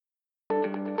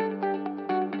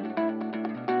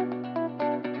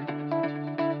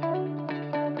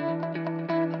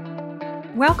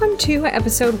Welcome to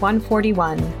episode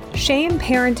 141, Shame,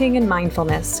 Parenting, and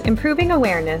Mindfulness, Improving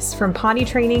Awareness from Potty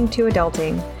Training to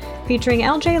Adulting, featuring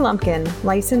LJ Lumpkin,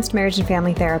 licensed marriage and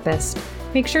family therapist.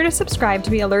 Make sure to subscribe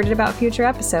to be alerted about future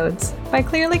episodes by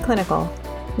Clearly Clinical.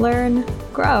 Learn,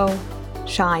 grow,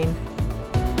 shine.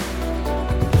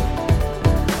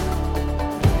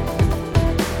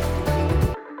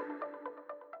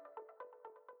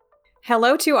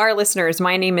 Hello to our listeners.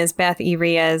 My name is Beth E.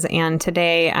 Riaz, and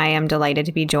today I am delighted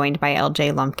to be joined by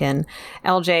LJ Lumpkin.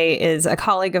 LJ is a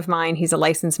colleague of mine. He's a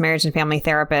licensed marriage and family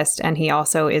therapist, and he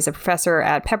also is a professor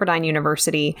at Pepperdine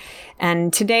University.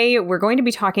 And today we're going to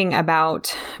be talking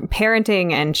about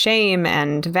parenting and shame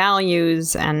and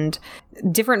values and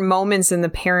different moments in the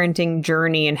parenting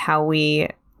journey and how we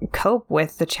cope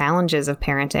with the challenges of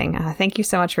parenting. Thank you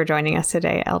so much for joining us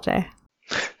today, LJ.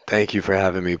 Thank you for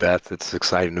having me, Beth. It's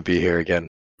exciting to be here again.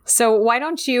 So why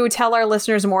don't you tell our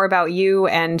listeners more about you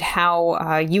and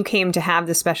how you came to have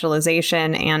this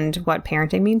specialization and what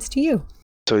parenting means to you?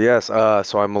 So yes,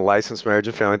 so I'm a licensed marriage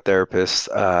and family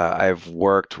therapist. I've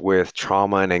worked with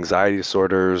trauma and anxiety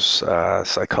disorders,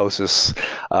 psychosis,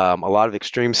 a lot of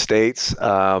extreme states,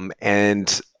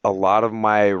 and a lot of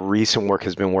my recent work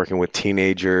has been working with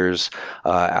teenagers,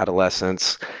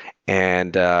 adolescents,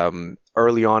 and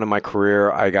early on in my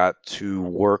career, I got to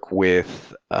work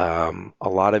with a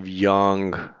lot of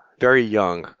very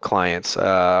young clients,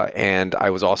 and I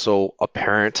was also a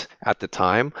parent at the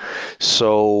time.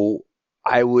 So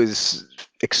I was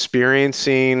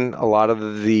experiencing a lot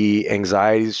of the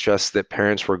anxiety, stress that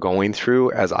parents were going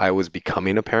through as I was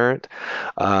becoming a parent,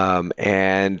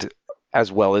 and as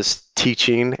well as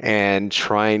teaching and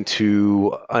trying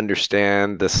to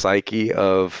understand the psyche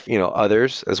of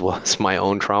others as well as my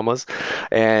own traumas.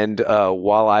 And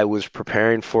while I was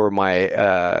preparing for my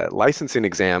licensing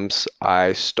exams,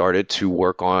 I started to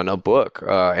work on a book,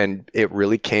 and it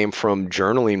really came from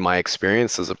journaling my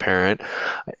experience as a parent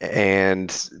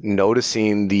and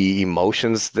noticing the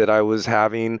emotions that I was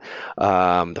having,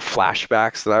 the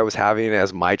flashbacks that I was having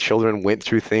as my children went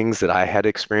through things that I had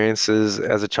experiences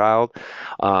as a child.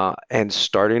 And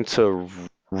starting to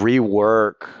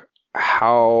rework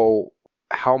how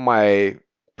my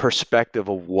perspective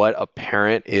of what a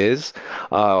parent is,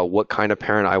 what kind of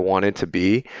parent I wanted to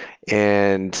be,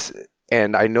 and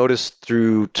I noticed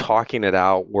through talking it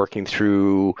out, working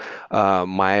through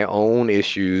my own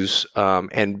issues,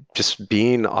 and just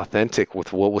being authentic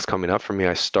with what was coming up for me,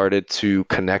 I started to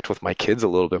connect with my kids a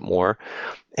little bit more.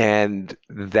 And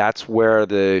that's where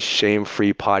the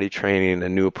shame-free potty training, a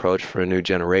new approach for a new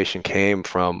generation came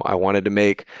from. I wanted to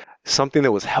make something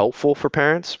that was helpful for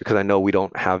parents because I know we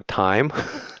don't have time.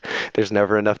 There's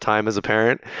never enough time as a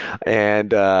parent.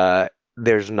 And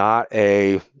there's not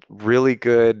a really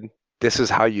good, this is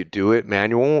how you do it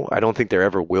manual. I don't think there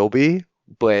ever will be,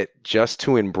 but just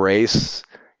to embrace,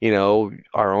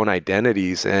 our own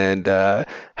identities and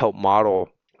help model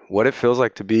what it feels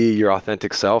like to be your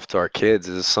authentic self to our kids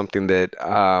is something that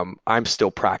I'm still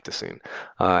practicing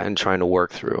and trying to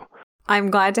work through.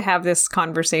 I'm glad to have this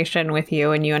conversation with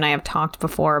you, and you and I have talked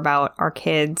before about our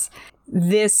kids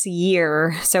this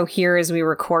year. So here as we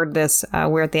record this,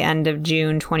 we're at the end of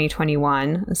June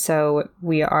 2021. So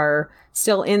we are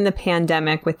still in the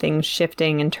pandemic with things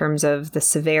shifting in terms of the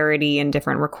severity and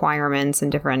different requirements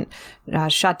and different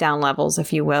shutdown levels,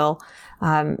 if you will.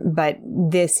 But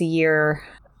this year,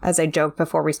 as I joked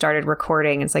before we started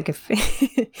recording, it's like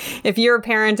if you're a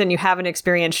parent and you haven't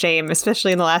experienced shame,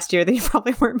 especially in the last year, then you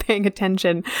probably weren't paying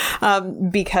attention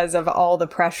because of all the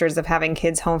pressures of having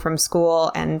kids home from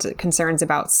school and concerns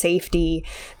about safety,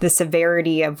 the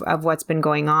severity of what's been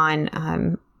going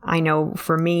on. I know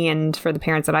for me and for the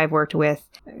parents that I've worked with,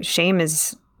 shame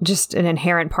is just an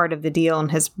inherent part of the deal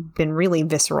and has been really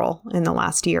visceral in the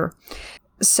last year.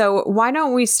 So why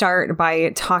don't we start by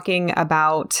talking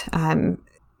about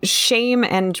shame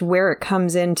and where it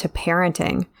comes into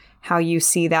parenting, how you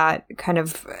see that kind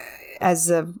of as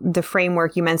the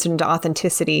framework you mentioned,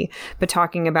 authenticity, but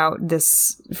talking about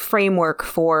this framework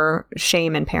for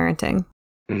shame and parenting.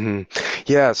 Mm-hmm.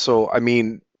 Yeah. So, I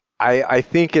mean, I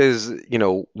think as,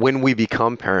 when we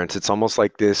become parents, it's almost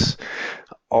like this,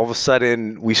 all of a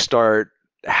sudden we start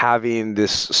having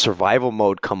this survival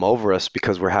mode come over us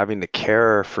because we're having to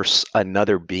care for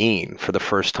another being for the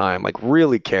first time, like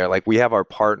really care. Like we have our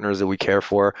partners that we care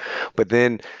for, but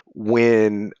then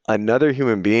when another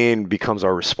human being becomes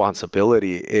our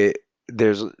responsibility,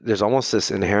 there's almost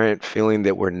this inherent feeling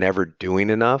that we're never doing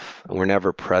enough and we're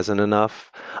never present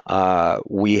enough.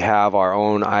 We have our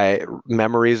own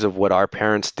memories of what our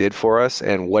parents did for us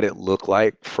and what it looked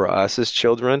like for us as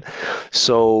children.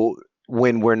 So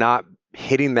when we're not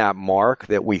hitting that mark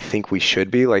that we think we should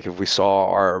be. Like if we saw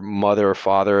our mother or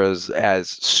father as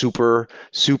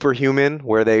superhuman,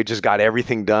 where they just got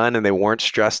everything done and they weren't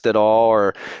stressed at all,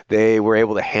 or they were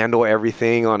able to handle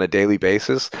everything on a daily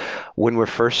basis. When we're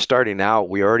first starting out,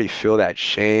 we already feel that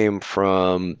shame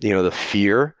from, the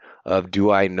fear of, do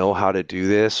I know how to do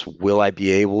this? Will I be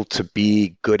able to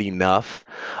be good enough?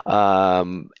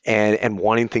 And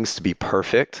wanting things to be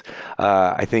perfect.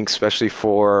 I think especially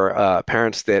for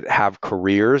parents that have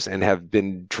careers and have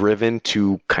been driven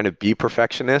to kind of be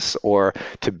perfectionists or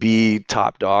to be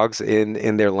top dogs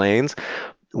in their lanes,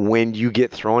 when you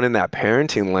get thrown in that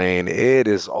parenting lane, it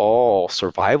is all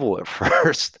survival at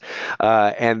first.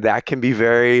 And that can be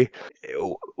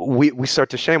we start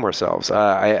to shame ourselves.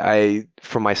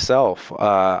 For myself,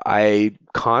 I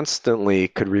constantly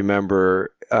could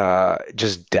remember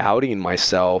just doubting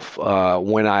myself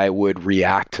when I would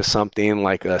react to something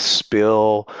like a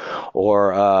spill,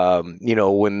 or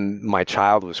when my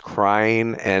child was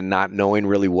crying and not knowing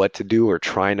really what to do or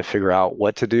trying to figure out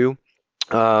what to do.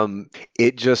 um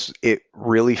it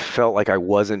really felt like I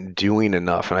wasn't doing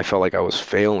enough, and I felt like I was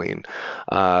failing.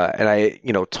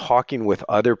 And talking with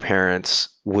other parents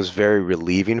was very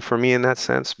relieving for me in that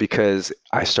sense, because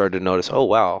I started to notice, oh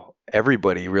wow,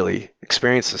 everybody really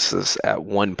experiences this at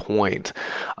one point.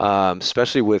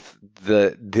 Especially with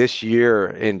this year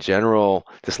in general,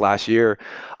 this last year,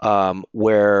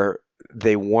 where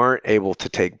they weren't able to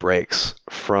take breaks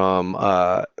from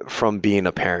being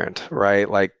a parent, right?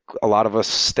 Like a lot of us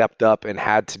stepped up and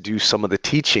had to do some of the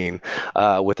teaching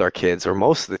with our kids, or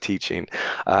most of the teaching.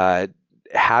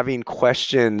 Having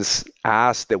questions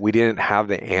asked that we didn't have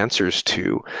the answers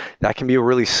to, that can be a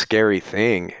really scary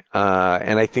thing.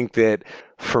 And I think that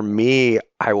for me,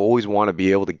 I always want to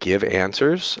be able to give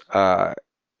answers.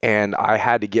 And I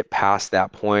had to get past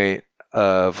that point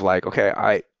of like, okay,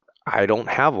 I don't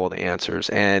have all the answers,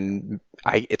 and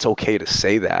it's okay to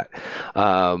say that.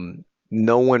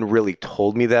 No one really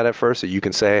told me that at first, that you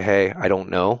can say, hey, I don't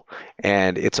know,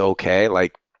 and it's okay.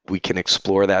 Like we can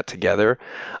explore that together.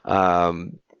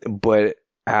 But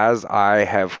as I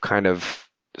have kind of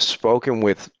spoken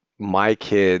with my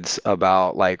kids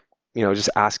about, like, just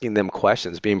asking them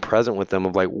questions, being present with them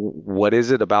of like, what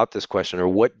is it about this question, or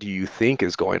what do you think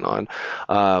is going on?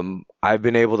 I've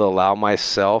been able to allow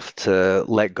myself to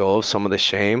let go of some of the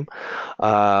shame,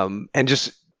 and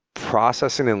just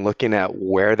processing and looking at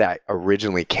where that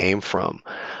originally came from.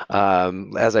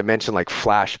 As I mentioned, like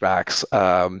flashbacks.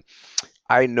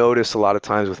 I notice a lot of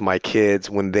times with my kids,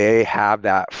 when they have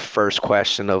that first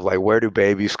question of like, where do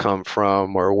babies come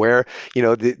from, or where,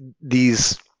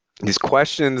 these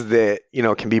questions that,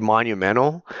 can be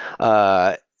monumental.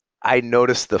 uh, I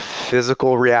notice the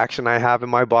physical reaction I have in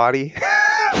my body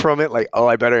from it, like, oh,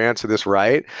 I better answer this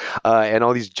right. And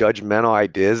all these judgmental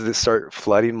ideas that start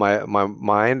flooding my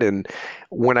mind. And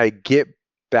when I get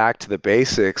back to the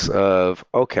basics of,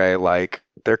 okay, like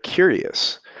they're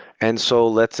curious. And so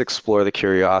let's explore the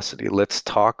curiosity. Let's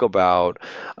talk about,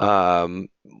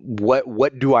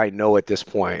 what do I know at this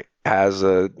point, as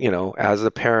a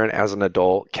parent, as an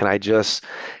adult. Can I just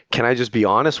be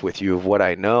honest with you of what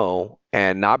I know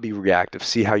and not be reactive,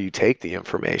 see how you take the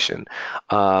information.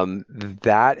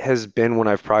 That has been when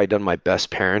I've probably done my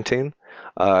best parenting,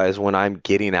 is when I'm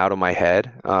getting out of my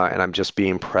head, and I'm just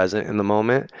being present in the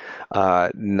moment,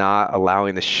 not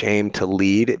allowing the shame to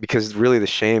lead, because really the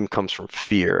shame comes from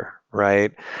fear,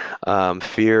 right?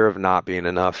 Fear of not being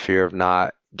enough, fear of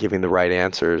not giving the right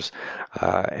answers.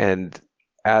 And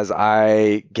as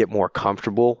I get more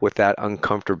comfortable with that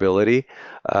uncomfortability,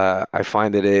 I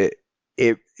find that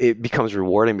it becomes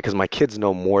rewarding, because my kids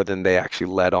know more than they actually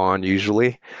let on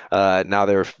usually. Now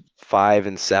they're 5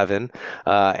 and 7,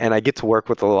 and I get to work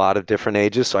with a lot of different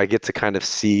ages, so I get to kind of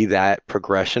see that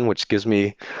progression, which gives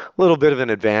me a little bit of an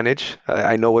advantage.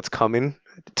 I know what's coming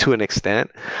to an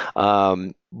extent,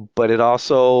 but it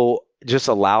also just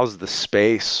allows the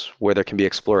space where there can be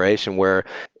exploration, where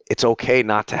it's okay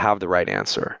not to have the right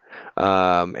answer.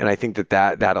 And I think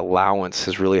that allowance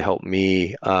has really helped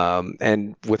me,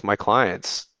 and with my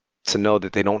clients, to know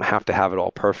that they don't have to have it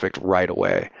all perfect right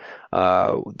away.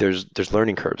 There's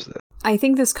learning curves there. I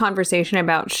think this conversation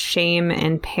about shame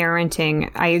and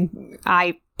parenting,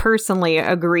 I personally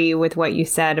agree with what you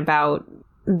said about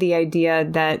the idea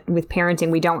that with parenting,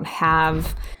 we don't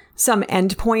have some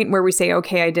end point where we say,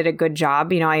 okay, I did a good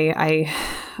job. I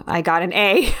got an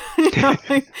A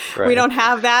We Right. don't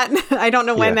have that. I don't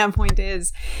know when Yeah. that point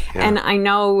is. Yeah. And I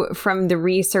know from the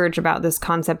research about this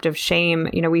concept of shame,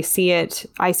 we see it,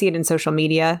 I see it in social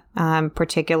media,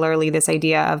 particularly this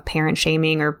idea of parent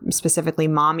shaming or specifically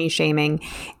mommy shaming.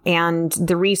 And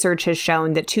the research has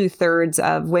shown that 2/3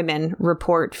 of women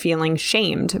report feeling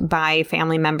shamed by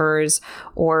family members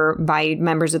or by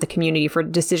members of the community for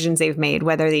decisions they've made,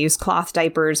 whether they use cloth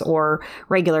diapers or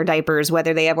regular diapers,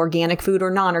 whether they have organic food or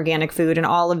non-organic food, and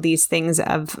all of these things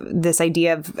of this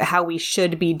idea of how we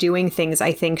should be doing things.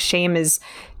 I think shame is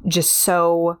just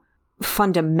so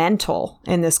fundamental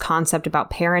in this concept about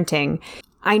parenting.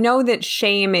 I know that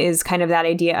shame is kind of that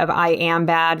idea of I am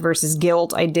bad versus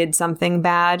guilt, I did something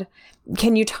bad.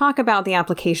 Can you talk about the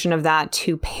application of that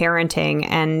to parenting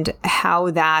and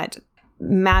how that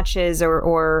matches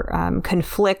or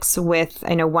conflicts with,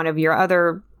 I know one of your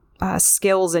other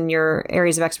skills and your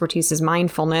areas of expertise is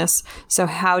mindfulness. So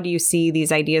how do you see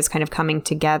these ideas kind of coming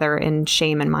together in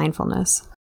shame and mindfulness?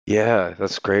 Yeah,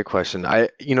 that's a great question. I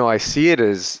see it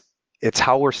as it's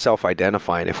how we're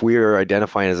self-identifying. If we are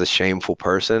identifying as a shameful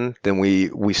person, then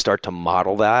we start to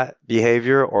model that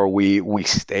behavior, or we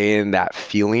stay in that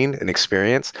feeling and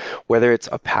experience, whether it's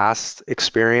a past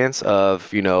experience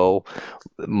of,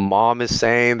 mom is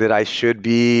saying that I should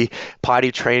be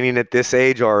potty training at this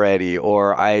age already,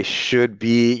 or I should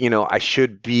be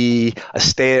a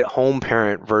stay-at-home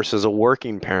parent versus a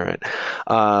working parent.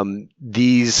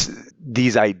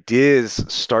 These ideas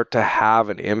start to have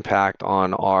an impact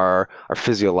on our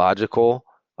physiological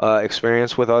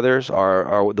experience with others,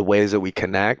 our the ways that we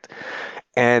connect.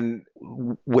 And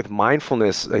with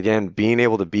mindfulness, again, being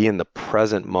able to be in the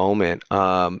present moment,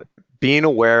 being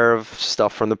aware of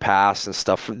stuff from the past and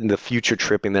stuff from the future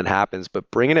tripping that happens,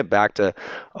 but bringing it back to,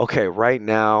 okay, right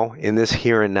now in this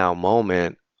here and now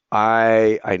moment,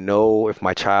 I know if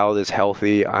my child is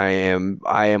healthy. I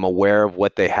am aware of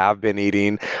what they have been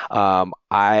eating.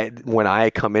 I When I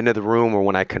come into the room or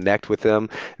when I connect with them,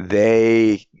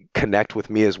 they connect with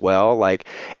me as well.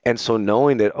 And so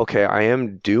knowing that, okay, I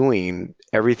am doing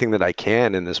everything that I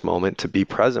can in this moment to be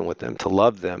present with them, to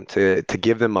love them, to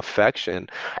give them affection,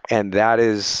 and that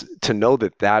is to know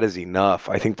that that is enough.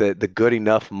 I think that the good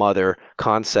enough mother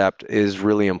concept is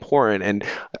really important, and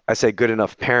I say good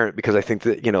enough parent because I think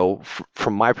that,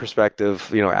 from my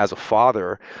perspective, as a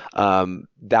father,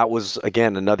 that was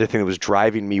again another thing that was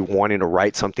driving me wanting to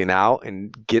write something out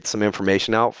and get some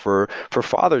information out for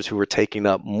fathers who were taking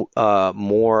up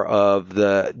more of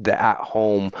the at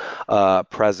home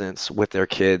presence with their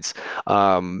kids,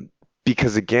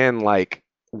 because again, like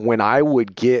when I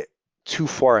would get too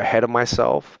far ahead of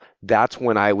myself, that's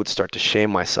when I would start to shame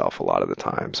myself a lot of the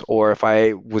times. Or if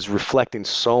I was reflecting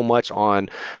so much on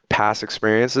past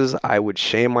experiences, I would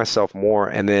shame myself more.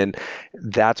 And then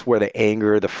that's where the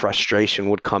anger, the frustration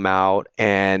would come out.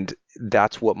 And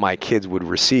that's what my kids would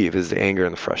receive, is the anger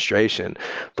and the frustration.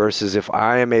 Versus if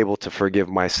I am able to forgive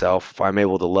myself, if I'm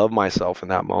able to love myself in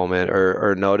that moment,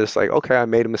 or notice like, okay, I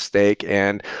made a mistake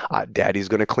and daddy's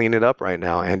going to clean it up right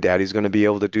now, and daddy's going to be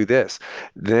able to do this,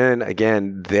 then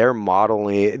again, they're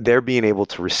being able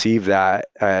to receive that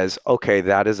as, okay,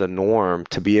 that is a norm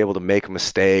to be able to make a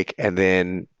mistake and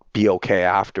then be okay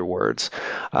afterwards.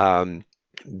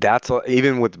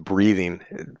 Even with breathing.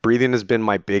 Breathing has been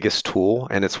my biggest tool,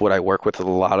 and it's what I work with a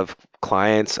lot of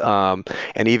clients.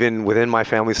 And even within my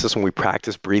family system, we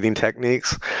practice breathing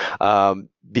techniques,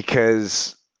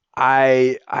 because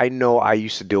I know I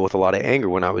used to deal with a lot of anger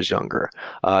when I was younger.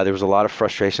 There was a lot of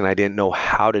frustration. I didn't know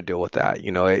how to deal with that.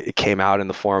 It came out in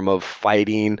the form of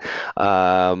fighting,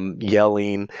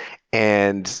 yelling,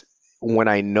 and when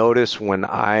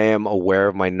I am aware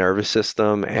of my nervous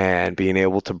system and being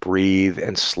able to breathe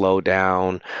and slow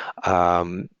down,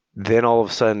 then all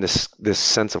of a sudden this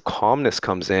sense of calmness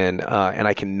comes in, and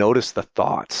I can notice the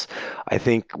thoughts. I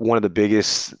think one of the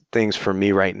biggest things for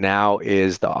me right now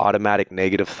is the automatic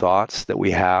negative thoughts that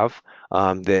we have,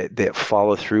 that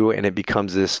follow through, and it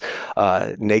becomes this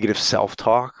negative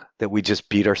self-talk that we just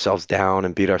beat ourselves down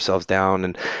and beat ourselves down.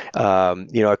 And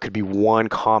it could be one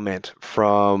comment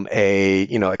from a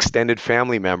extended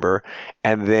family member,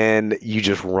 and then you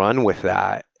just run with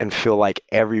that and feel like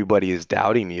everybody is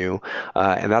doubting you,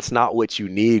 and that's not what you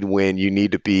need when you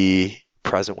need to be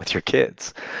present with your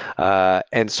kids.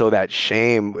 And so that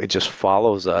shame, it just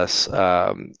follows us,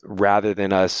 rather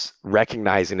than us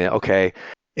recognizing it. Okay,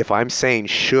 if I'm saying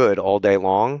should all day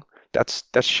long, that's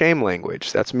shame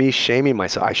language. That's me shaming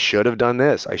myself. I should have done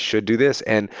this. I should do this.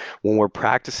 And when we're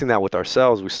practicing that with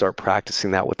ourselves, we start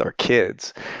practicing that with our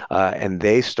kids, and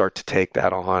they start to take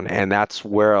that on. And that's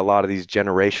where a lot of these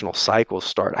generational cycles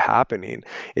start happening.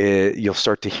 You'll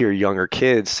start to hear younger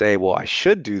kids say, well, I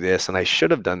should do this and I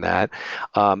should have done that.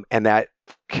 And that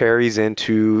carries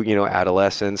into,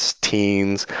 adolescence,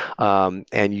 teens,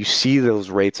 and you see those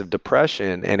rates of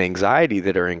depression and anxiety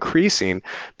that are increasing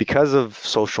because of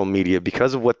social media,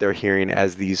 because of what they're hearing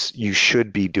as these, you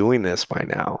should be doing this by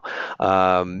now.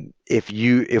 If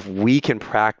we can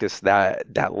practice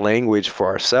that language for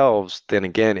ourselves, then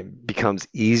again, it becomes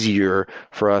easier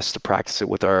for us to practice it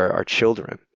with our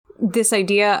children. This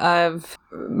idea of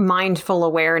mindful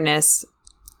awareness,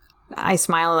 I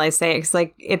smile and I say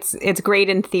it's great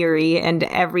in theory, and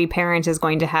every parent is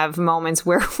going to have moments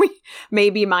where we may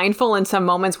be mindful and some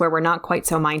moments where we're not quite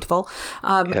so mindful.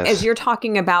 Yes. As you're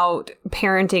talking about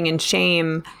parenting and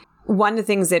shame, one of the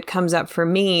things that comes up for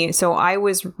me, so I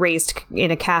was raised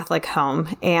in a Catholic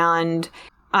home, and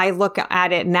I look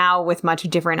at it now with much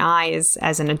different eyes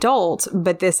as an adult,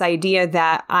 but this idea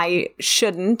that I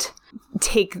shouldn't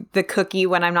take the cookie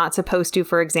when I'm not supposed to,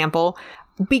 for example,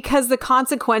 because the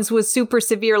consequence was super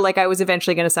severe, like I was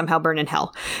eventually going to somehow burn in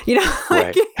hell.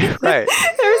 Right.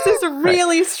 There's this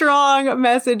really strong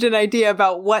message and idea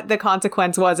about what the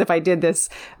consequence was if I did this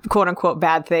quote unquote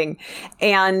bad thing.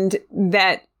 And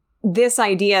that this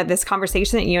idea, this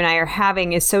conversation that you and I are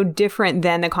having is so different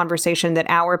than the conversation that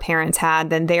our parents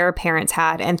had, than their parents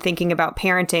had, and thinking about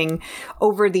parenting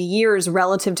over the years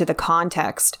relative to the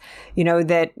context.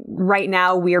 That right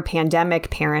now we're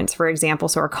pandemic parents, for example,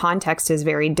 so our context is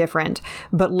very different.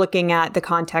 But looking at the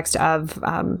context of,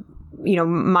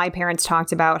 my parents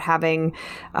talked about having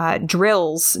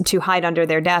drills to hide under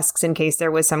their desks in case there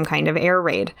was some kind of air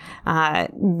raid.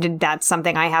 That's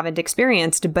something I haven't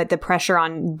experienced, but the pressure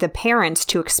on the parents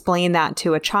to explain that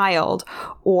to a child,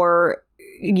 or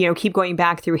keep going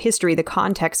back through history, the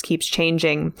context keeps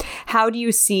changing. How do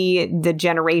you see the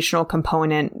generational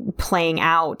component playing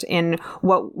out in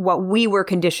what we were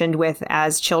conditioned with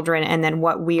as children, and then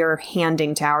what we are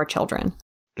handing to our children?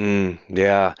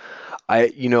 Yeah.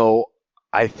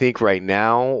 I think right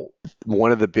now,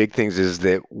 one of the big things is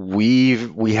that we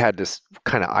had this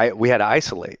we had to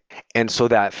isolate. And so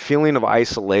that feeling of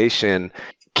isolation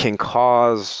can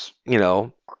cause,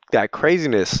 that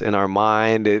craziness in our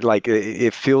mind.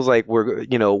 It feels like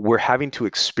we're having to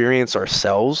experience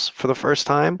ourselves for the first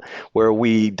time, where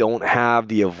we don't have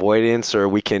the avoidance, or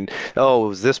we can, oh, it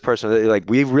was this person. Like,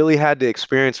 we really had to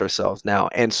experience ourselves now.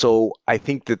 And so I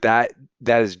think that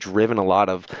has driven a lot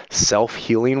of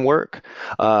self-healing work,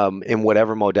 in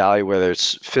whatever modality, whether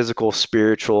it's physical,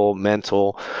 spiritual,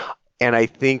 mental. And I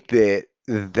think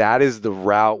that is the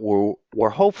route where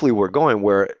hopefully we're going,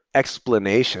 where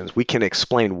we can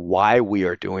explain why we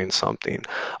are doing something.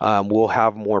 We'll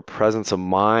have more presence of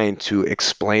mind to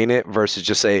explain it versus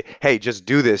just say, hey, just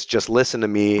do this, just listen to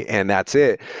me, and that's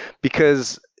it.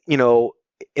 Because,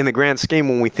 in the grand scheme,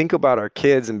 when we think about our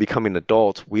kids and becoming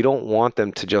adults, we don't want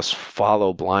them to just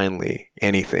follow blindly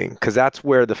anything, because that's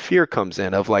where the fear comes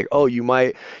in of like, oh, you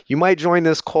might join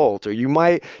this cult, or you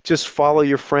might just follow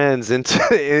your friends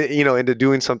into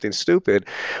doing something stupid.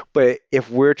 But if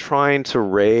we're trying to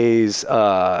raise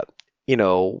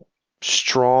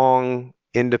strong,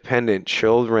 independent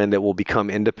children that will become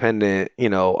independent,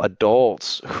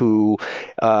 adults who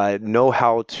know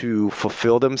how to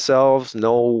fulfill themselves,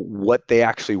 know what they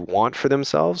actually want for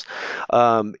themselves,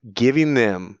 giving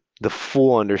them the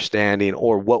full understanding,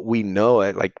 or what we know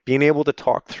it, like being able to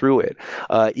talk through it,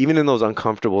 even in those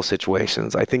uncomfortable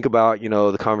situations. I think about,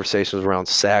 the conversations around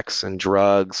sex and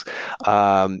drugs.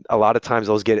 A lot of times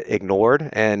those get ignored.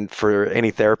 And for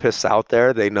any therapists out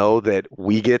there, they know that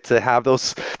we get to have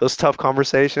those tough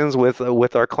conversations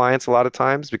with our clients a lot of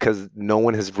times, because no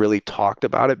one has really talked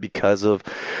about it because of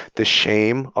the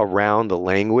shame around the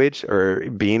language or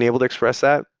being able to express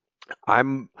that.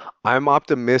 I'm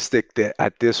optimistic that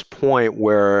at this point,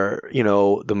 where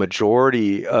the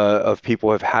majority of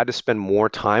people have had to spend more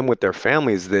time with their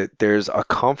families, that there's a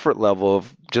comfort level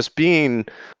of just being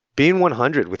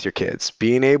 100 with your kids,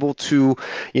 being able to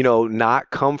not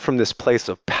come from this place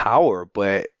of power,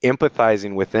 but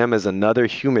empathizing with them as another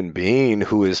human being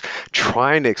who is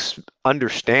trying to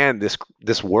understand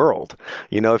this world.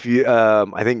 If you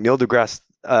I think Neil deGrasse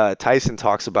Tyson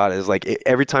talks about is like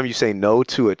every time you say no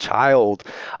to a child,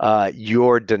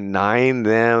 you're denying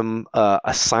them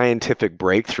a scientific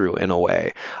breakthrough in a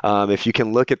way. If you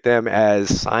can look at them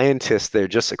as scientists, they're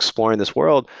just exploring this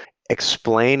world,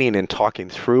 explaining and talking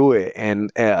through it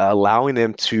and allowing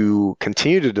them to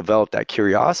continue to develop that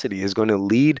curiosity is going to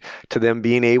lead to them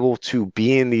being able to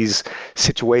be in these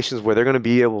situations where they're going to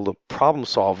be able to problem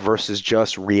solve versus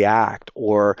just react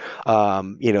or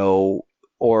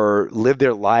live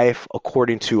their life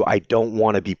according to I don't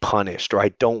want to be punished or I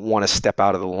don't want to step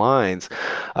out of the lines.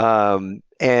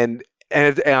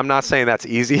 And I'm not saying that's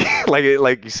easy,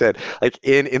 like you said, like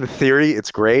in theory it's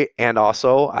great, and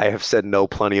also I have said no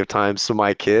plenty of times to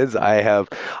my kids. I have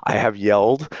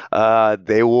yelled.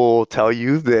 They will tell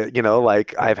you that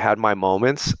like I've had my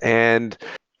moments, and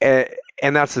and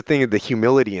that's the thing, the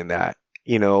humility in that.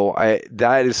 I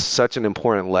that is such an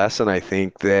important lesson. I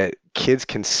think that kids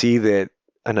can see that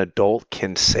an adult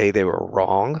can say they were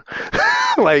wrong.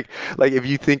 Like like if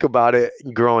you think about it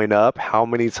growing up, how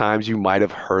many times you might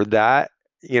have heard that,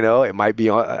 it might be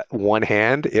on one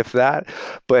hand, if that,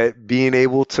 but being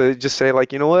able to just say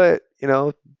like, you know what,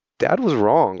 dad was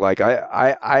wrong. Like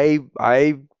I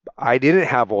didn't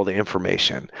have all the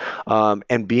information.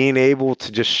 And being able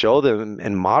to just show them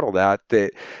and model that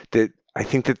I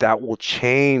think that will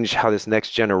change how this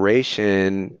next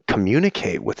generation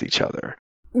communicate with each other.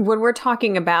 When we're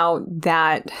talking about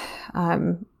that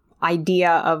idea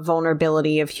of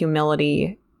vulnerability, of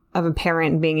humility, of a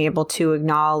parent being able to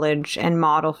acknowledge and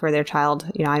model for their child,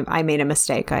 I made a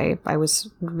mistake. I was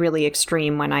really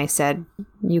extreme when I said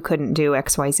you couldn't do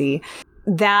XYZ.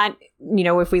 That,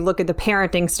 if we look at the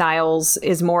parenting styles,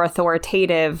 is more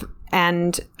authoritative.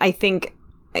 And I think,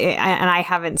 and I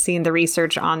haven't seen the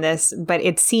research on this, but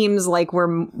it seems like we're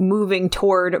moving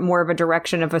toward more of a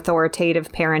direction of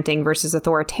authoritative parenting versus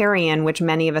authoritarian, which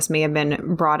many of us may have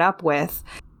been brought up with.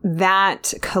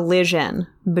 That collision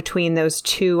between those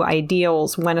two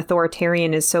ideals, when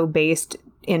authoritarian is so based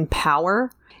in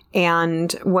power,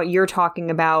 and what you're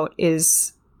talking about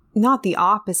is not the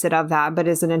opposite of that, but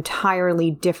is an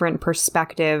entirely different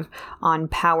perspective on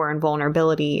power and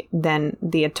vulnerability than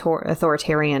the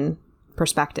authoritarian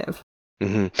perspective.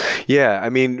 hmm Yeah, I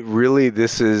mean, really,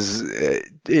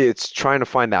 it's trying to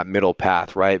find that middle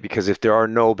path, right? Because if there are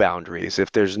no boundaries,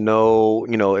 if there's no,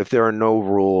 if there are no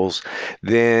rules,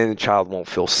 then the child won't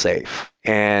feel safe.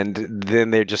 And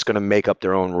then they're just going to make up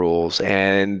their own rules.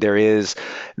 And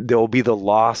there'll be the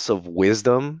loss of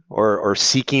wisdom or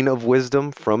seeking of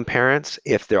wisdom from parents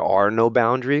if there are no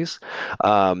boundaries.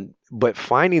 But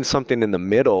finding something in the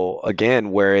middle,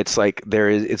 again, where it's like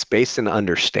it's based in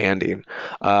understanding.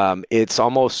 It's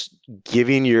almost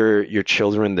giving your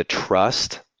children the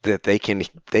trust that they can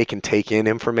take in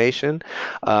information.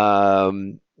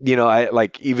 I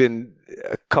like even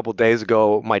a couple days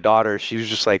ago, my daughter,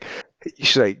 she's like,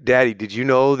 Daddy, did you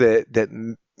know that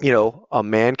a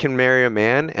man can marry a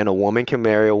man and a woman can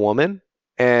marry a woman?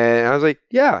 And I was like,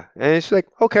 yeah. And she's like,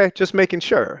 okay, just making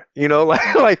sure.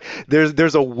 Like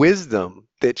there's a wisdom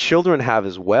that children have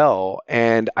as well.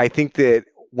 And I think that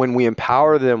when we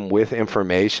empower them with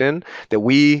information that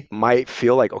we might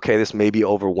feel like, okay, this may be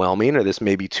overwhelming or this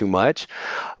may be too much.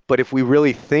 But if we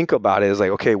really think about it, it's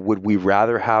like, okay, would we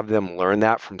rather have them learn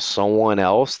that from someone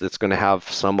else that's going to have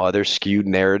some other skewed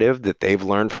narrative that they've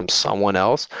learned from someone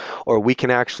else? Or we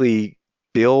can actually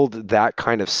build that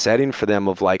kind of setting for them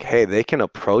of like, hey, they can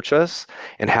approach us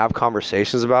and have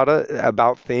conversations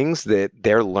about things that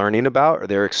they're learning about or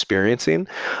they're experiencing.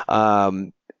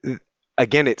 Um,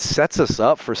 Again, it sets us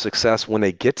up for success when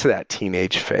they get to that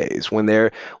teenage phase, when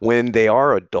they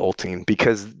are adulting,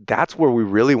 because that's where we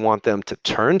really want them to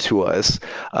turn to us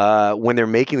when they're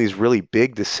making these really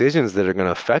big decisions that are going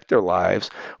to affect their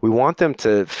lives. We want them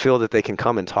to feel that they can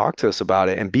come and talk to us about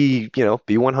it and be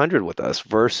 100 with us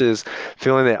versus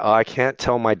feeling that, oh, I can't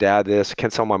tell my dad this, I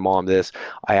can't tell my mom this.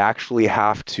 I actually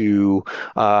have to,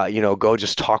 go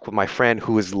just talk with my friend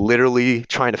who is literally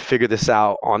trying to figure this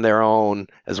out on their own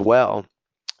as well.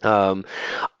 Um,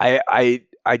 I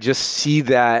just see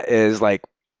that as like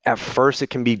at first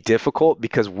it can be difficult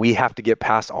because we have to get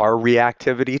past our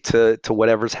reactivity to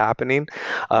whatever's happening.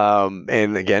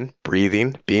 And again,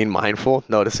 breathing, being mindful,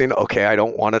 noticing, okay, I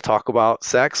don't want to talk about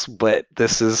sex, but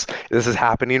this is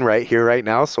happening right here, right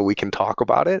now, so we can talk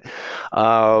about it.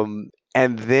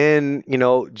 And then,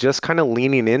 just kind of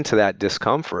leaning into that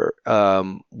discomfort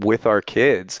with our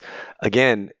kids.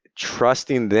 Again,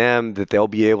 trusting them that they'll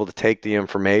be able to take the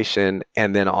information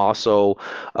and then also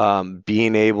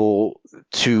being able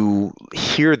to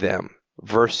hear them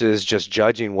versus just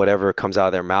judging whatever comes out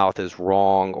of their mouth as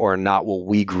wrong or not what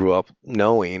we grew up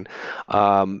knowing.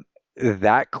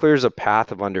 that clears a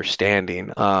path of understanding,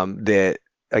 that,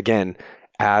 again,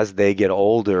 as they get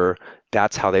older,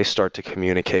 that's how they start to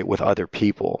communicate with other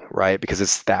people, right? Because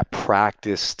it's that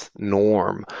practiced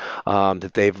norm,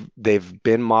 that they've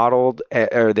been modeled,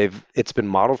 or it's been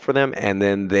modeled for them, and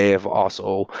then they have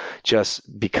also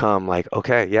just become like,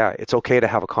 okay, yeah, it's okay to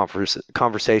have a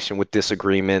conversation with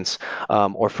disagreements,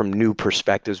 or from new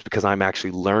perspectives, because I'm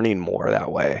actually learning more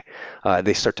that way.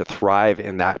 They start to thrive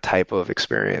in that type of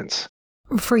experience.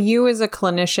 For you as a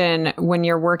clinician, when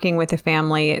you're working with a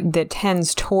family that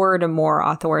tends toward a more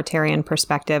authoritarian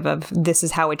perspective of this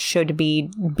is how it should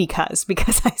be because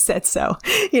I said so,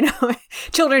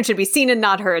 children should be seen and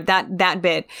not heard, that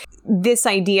bit. This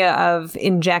idea of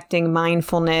injecting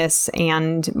mindfulness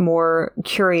and more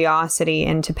curiosity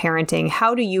into parenting,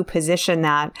 how do you position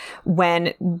that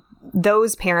when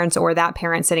those parents or that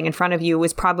parent sitting in front of you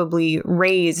was probably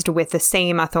raised with the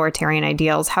same authoritarian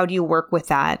ideals? How do you work with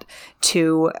that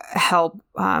to help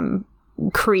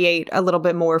create a little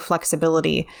bit more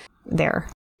flexibility there?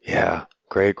 Yeah,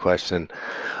 great question.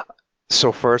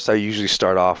 So first, I usually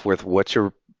start off with what's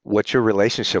your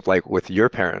relationship like with your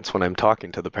parents when I'm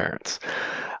talking to the parents.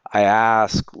 I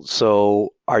ask,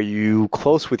 so are you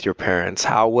close with your parents?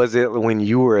 How was it when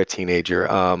you were a teenager?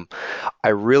 I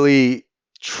really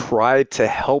try to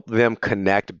help them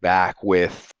connect back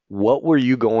with what were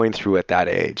you going through at that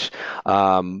age.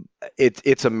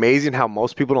 It's amazing how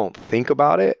most people don't think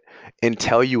about it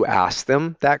until you ask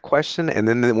them that question, and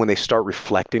then when they start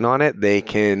reflecting on it, they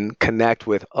can connect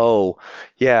with, oh,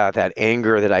 yeah, that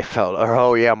anger that I felt, or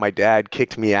oh, yeah, my dad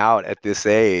kicked me out at this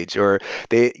age, or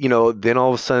then all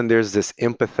of a sudden there's this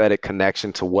empathetic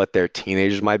connection to what their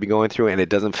teenagers might be going through, and it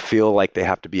doesn't feel like they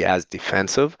have to be as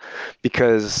defensive,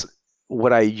 because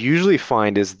what I usually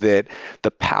find is that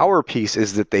the power piece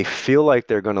is that they feel like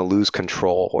they're going to lose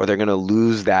control, or they're going to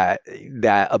lose that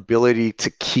ability to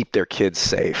keep their kids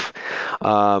safe,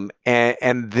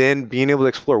 and then being able to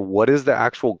explore what is the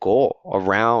actual goal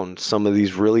around some of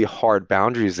these really hard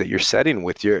boundaries that you're setting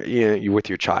with with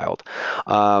your child.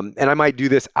 And I might do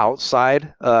this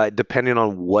outside, depending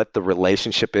on what the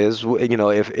relationship is.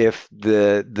 If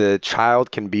the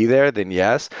child can be there, then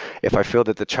yes. If I feel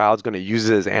that the child's going to use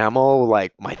it as ammo,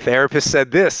 like my therapist said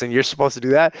this and you're supposed to do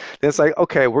that, then it's like,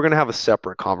 okay, we're going to have a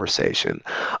separate conversation.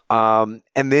 And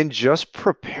then just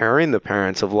preparing the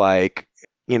parents of like,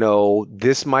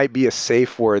 this might be a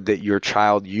safe word that your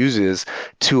child uses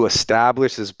to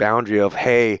establish this boundary of,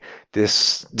 hey,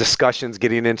 this discussion's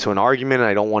getting into an argument and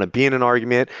I don't want to be in an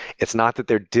argument. It's not that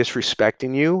they're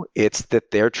disrespecting you, it's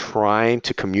that they're trying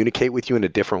to communicate with you in a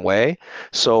different way.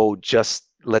 So just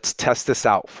let's test this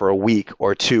out for a week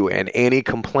or two. And any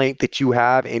complaint that you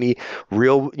have, any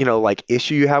real, like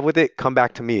issue you have with it, come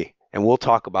back to me and we'll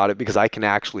talk about it, because I can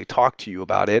actually talk to you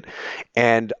about it,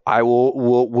 and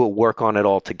we'll work on it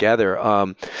all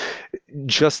together.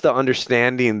 Just the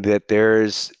understanding that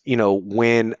there's,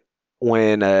 when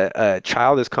a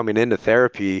child is coming into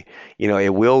therapy,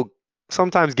 it will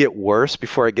sometimes get worse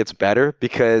before it gets better,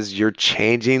 because you're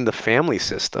changing the family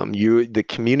system. The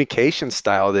communication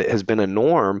style that has been a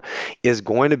norm is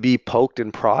going to be poked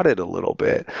and prodded a little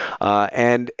bit,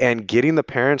 and getting the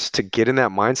parents to get in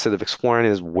that mindset of exploring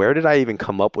is, where did I even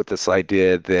come up with this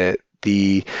idea that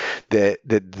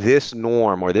this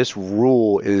norm or this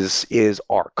rule is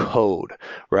our code,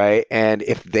 right? And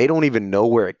if they don't even know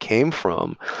where it came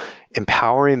from,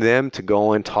 empowering them to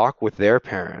go and talk with their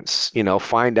parents,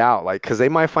 find out, like, because they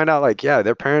might find out, like, yeah,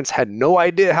 their parents had no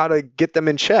idea how to get them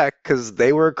in check because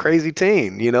they were a crazy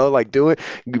teen, like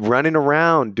running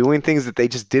around, doing things that they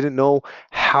just didn't know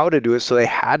how to do it. So they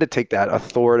had to take that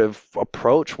authoritative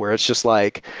approach where it's just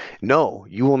like, no,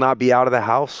 you will not be out of the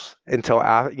house until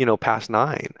past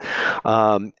 9.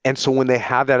 And so when they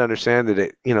have that understanding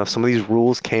that some of these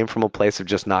rules came from a place of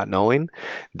just not knowing,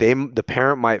 the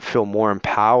parent might feel more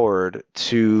empowered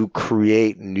to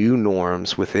create new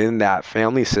norms within that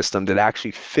family system that actually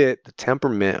fit the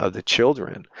temperament of the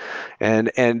children.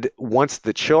 And once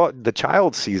the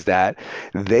child sees that,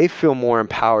 they feel more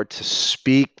empowered to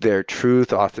speak their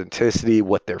truth, authenticity,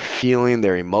 what they're feeling,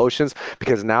 their emotions,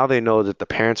 because now they know that the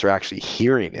parents are actually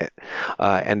hearing it.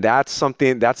 And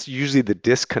that's usually the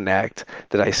disconnect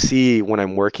that I see when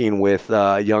I'm working with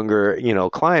younger,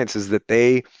 clients, is that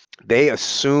they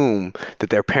assume that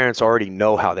their parents already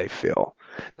know how they feel.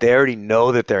 They already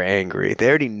know that they're angry. They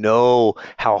already know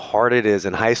how hard it is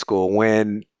in high school,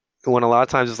 when a lot of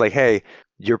times it's like, hey,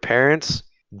 your parents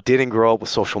didn't grow up with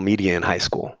social media in high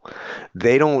school.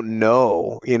 They don't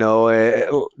know,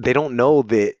 they don't know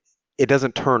that it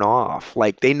doesn't turn off.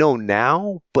 Like they know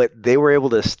now, but they were able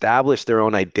to establish their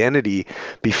own identity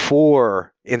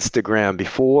before Instagram,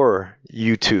 before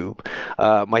YouTube.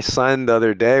 My son the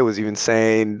other day was even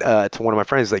saying to one of my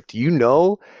friends, like, "Do you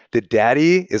know that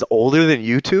Daddy is older than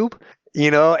YouTube?"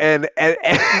 And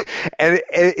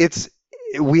it's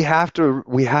we have to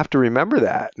remember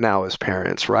that now as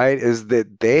parents, right? Is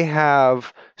that they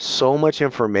have so much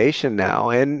information now,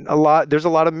 and there's a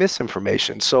lot of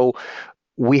misinformation. So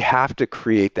we have to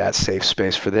create that safe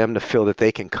space for them to feel that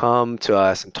they can come to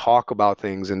us and talk about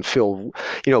things and feel,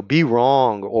 be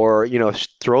wrong, or,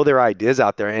 throw their ideas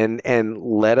out there, and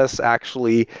let us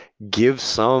actually give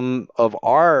some of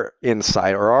our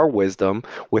insight or our wisdom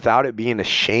without it being a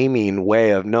shaming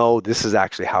way of, no, this is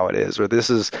actually how it is, or this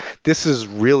is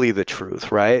really the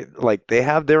truth, right? Like they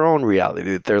have their own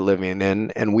reality that they're living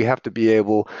in, and we have to be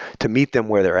able to meet them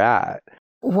where they're at.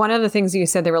 One of the things you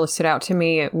said that really stood out to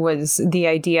me was the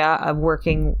idea of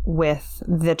working with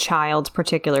the child's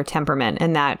particular temperament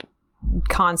and that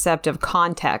concept of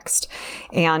context.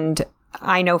 And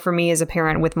I know for me as a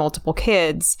parent with multiple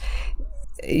kids,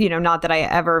 not that I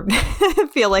ever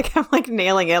feel like I'm like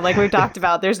nailing it. Like we've talked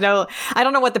about, I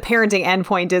don't know what the parenting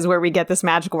endpoint is where we get this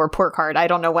magical report card. I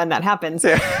don't know when that happens.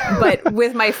 Yeah. But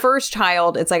with my first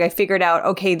child, it's like I figured out,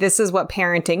 okay, this is what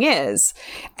parenting is.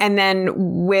 And then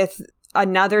with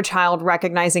another child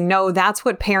recognizing, no, that's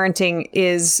what parenting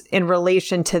is in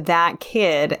relation to that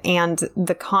kid and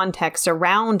the context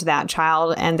around that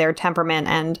child and their temperament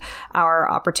and our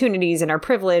opportunities and our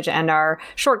privilege and our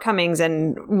shortcomings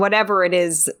and whatever it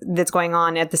is that's going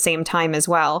on at the same time as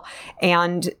well.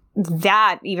 And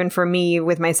that, even for me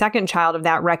with my second child, of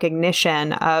that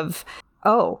recognition of,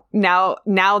 oh, now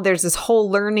there's this whole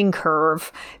learning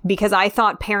curve because I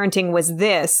thought parenting was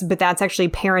this, but that's actually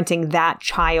parenting that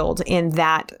child in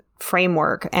that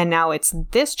framework. And now it's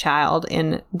this child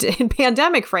in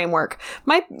pandemic framework.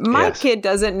 My yes. kid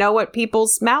doesn't know what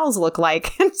people's mouths look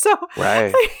like. And so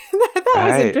right. that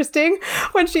was interesting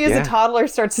when she as a toddler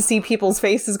starts to see people's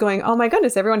faces going, oh my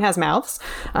goodness, everyone has mouths.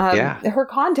 Her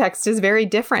context is very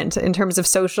different in terms of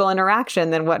social interaction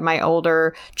than what my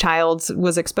older child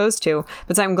was exposed to.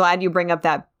 But so I'm glad you bring up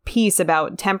that piece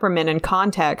about temperament and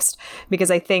context,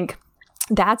 because I think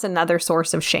that's another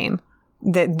source of shame.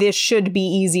 That this should be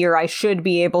easier. I should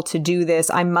be able to do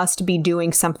this. I must be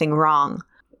doing something wrong,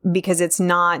 because it's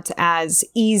not as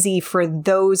easy for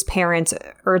those parents,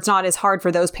 or it's not as hard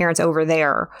for those parents over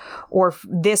there, or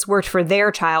this worked for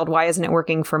their child. Why isn't it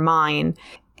working for mine?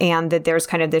 And that there's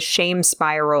kind of this shame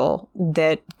spiral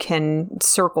that can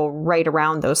circle right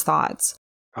around those thoughts.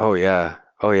 Oh yeah.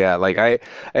 Like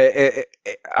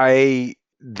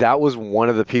that was one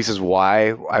of the pieces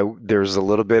why there's a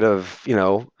little bit of,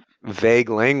 vague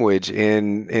language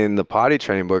in the potty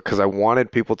training book, because I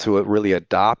wanted people to really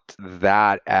adopt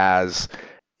that as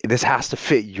this has to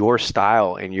fit your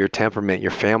style and your temperament,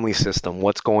 your family system,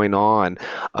 what's going on.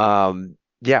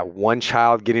 One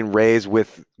child getting raised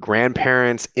with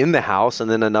grandparents in the house, and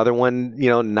then another one,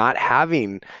 not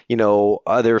having,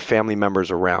 other family members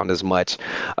around as much.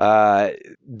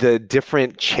 The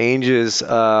different changes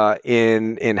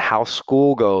in how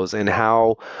school goes and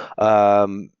how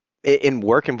in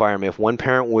work environment. If one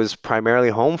parent was primarily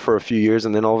home for a few years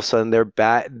and then all of a sudden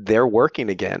they're working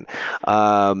again.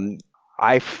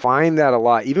 I find that a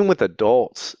lot, even with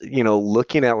adults,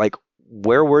 looking at like,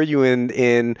 where were you in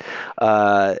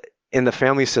the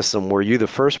family system? Were you the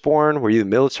firstborn? Were you the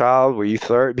middle child? Were you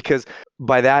third? Because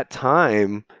by that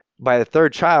time, by the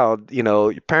third child,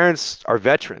 your parents are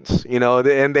veterans,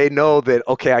 and they know that,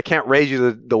 okay, I can't raise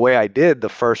you the way I did the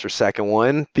first or second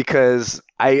one, because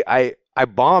I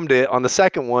bombed it on the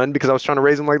second one because I was trying to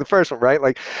raise them like the first one, right?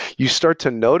 Like you start to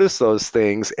notice those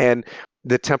things, and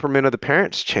the temperament of the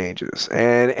parents changes,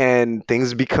 and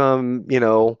things become,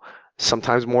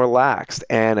 sometimes more laxed,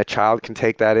 and a child can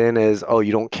take that in as, oh,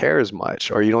 you don't care as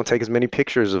much, or you don't take as many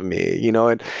pictures of me,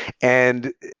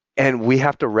 and we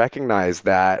have to recognize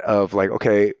that of like,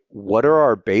 okay, what are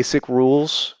our basic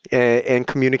rules in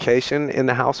communication in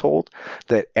the household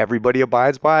that everybody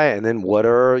abides by, and then what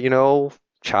are,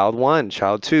 child one,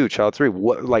 child two, child three,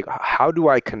 how do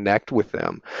I connect with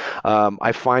them?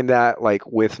 I find that like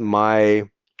with my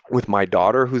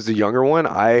daughter, who's the younger one,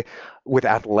 with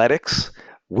athletics,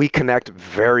 we connect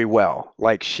very well.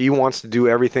 Like she wants to do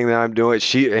everything that I'm doing.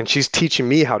 She's teaching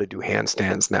me how to do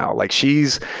handstands now. Like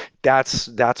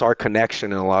that's our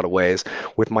connection in a lot of ways.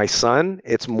 With my son,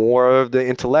 it's more of the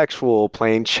intellectual,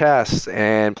 playing chess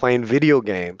and playing video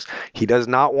games. He does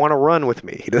not want to run with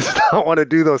me. He does not want to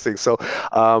do those things. So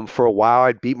for a while,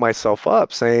 I'd beat myself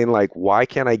up saying like, why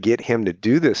can't I get him to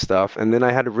do this stuff? And then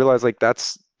I had to realize like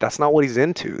that's that's not what he's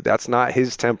into. That's not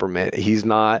his temperament. He's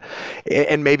not,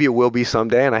 and maybe it will be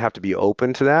someday, and I have to be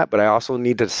open to that. But I also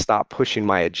need to stop pushing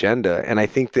my agenda. And I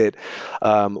think that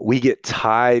we get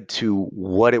tied to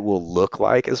what it will look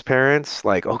like as parents.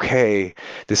 Like, okay,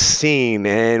 this scene,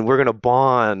 and we're gonna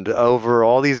bond over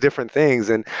all these different things,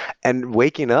 and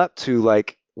waking up to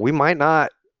like we might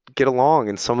not get along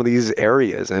in some of these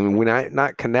areas, and we might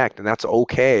not connect, and that's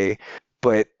okay.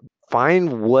 But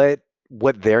find what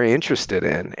they're interested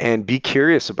in and be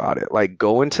curious about it. Like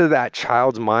go into that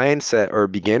child's mindset or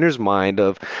beginner's mind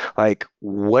of like,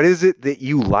 what is it that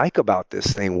you like about this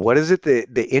thing? What is it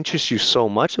that interests you so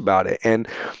much about it?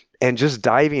 And just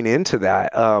diving into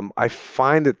that, I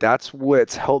find that that's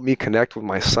what's helped me connect with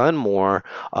my son more.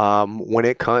 When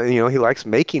it comes, he likes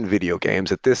making video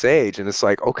games at this age, and it's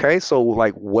like, okay, so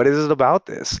like, what is it about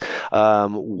this?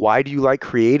 Why do you like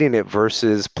creating it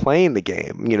versus playing the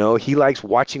game? He likes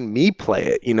watching me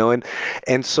play it.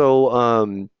 And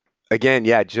so again,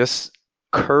 yeah, just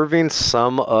curving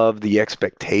some of the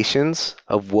expectations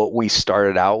of what we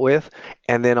started out with,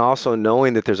 and then also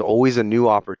knowing that there's always a new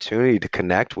opportunity to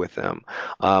connect with them.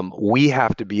 We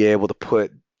have to be able to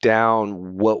put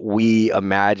down what we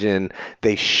imagine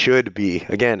they should be.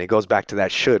 Again, it goes back to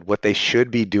that should, what they should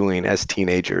be doing as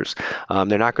teenagers.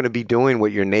 They're not going to be doing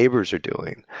what your neighbors are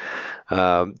doing.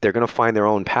 They're going to find their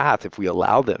own path if we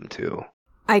allow them to.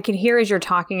 I can hear as you're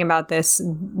talking about this,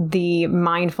 the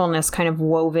mindfulness kind of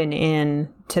woven in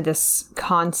to this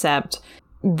concept,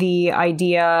 the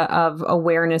idea of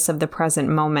awareness of the present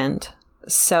moment.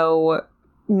 So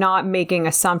not making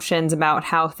assumptions about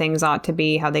how things ought to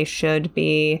be, how they should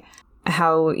be,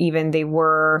 how even they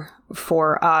were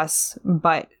for us,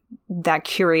 but that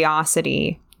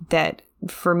curiosity that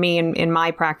for me in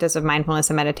my practice of mindfulness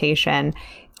and meditation,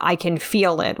 I can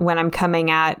feel it when I'm coming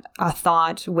at a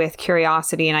thought with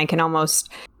curiosity, and I can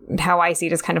almost, how I see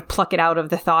it is kind of pluck it out of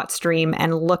the thought stream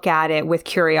and look at it with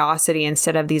curiosity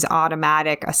instead of these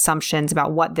automatic assumptions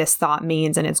about what this thought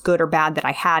means and it's good or bad that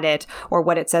I had it or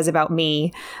what it says about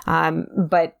me.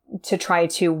 But to try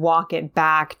to walk it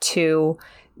back to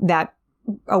that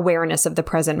awareness of the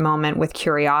present moment with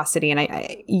curiosity.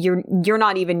 And you're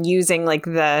not even using like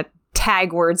the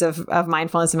tag words of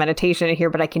mindfulness and meditation here,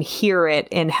 but I can hear it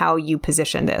in how you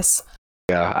position this.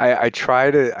 Yeah, I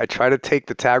try to take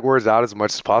the tag words out as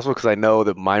much as possible because I know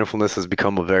that mindfulness has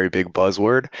become a very big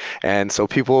buzzword, and so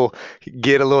people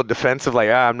get a little defensive, like,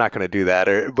 I'm not going to do that,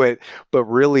 but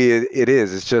really it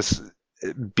is. It's just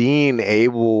being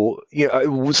able,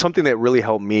 it was something that really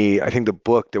helped me. I think the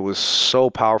book that was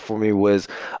so powerful for me was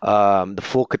The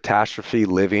Full Catastrophe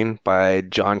Living by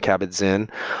Jon Kabat-Zinn,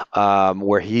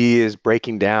 where he is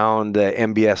breaking down the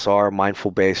MBSR,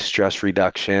 mindful-based stress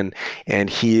reduction, and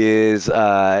he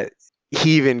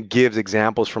even gives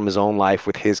examples from his own life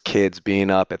with his kids being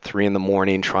up at 3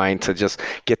 a.m, trying to just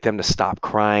get them to stop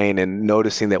crying, and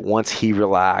noticing that once he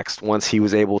relaxed, once he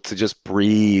was able to just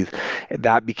breathe,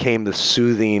 that became the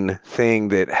soothing thing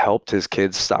that helped his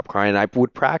kids stop crying. I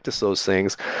would practice those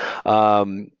things.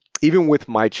 Even with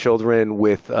my children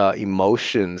with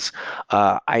emotions,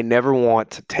 I never want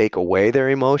to take away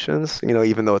their emotions.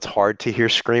 Even though it's hard to hear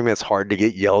screaming, it's hard to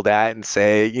get yelled at and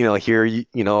say,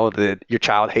 that your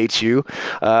child hates you.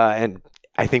 And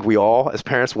I think we all, as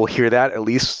parents, will hear that at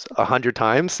least 100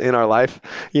 times in our life,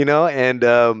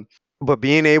 but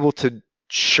being able to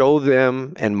show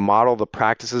them and model the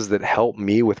practices that help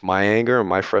me with my anger and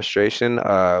my frustration.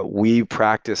 We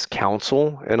practice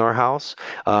counsel in our house,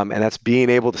 and that's being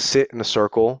able to sit in a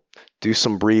circle, do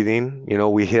some breathing.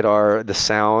 We hit the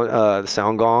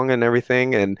sound gong and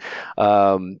everything, and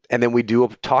then we do a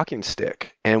talking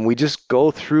stick, and we just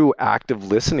go through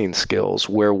active listening skills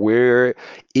where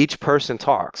each person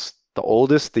talks. The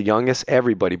oldest, the youngest,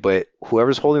 everybody, but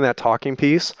whoever's holding that talking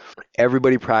piece,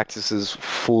 everybody practices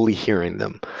fully hearing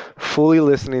them, fully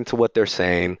listening to what they're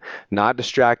saying, not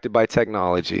distracted by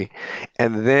technology.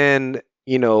 And then,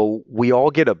 we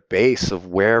all get a base of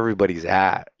where everybody's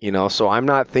at, so I'm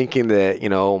not thinking that,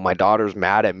 my daughter's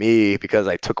mad at me because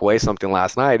I took away something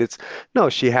last night. It's no,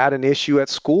 she had an issue at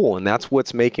school and that's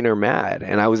what's making her mad.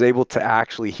 And I was able to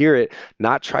actually hear it,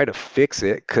 not try to fix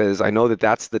it, because I know that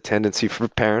that's the tendency for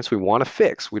parents. We want to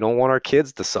fix. We don't want our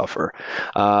kids to suffer.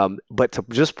 But to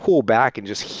just pull back and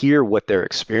just hear what their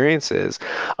experience is,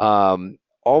 all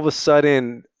of a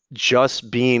sudden,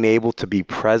 just being able to be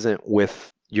present with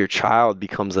your child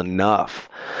becomes enough.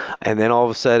 And then all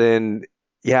of a sudden,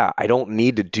 yeah, I don't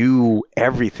need to do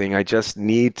everything. I just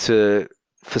need to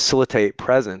facilitate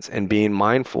presence and being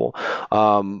mindful.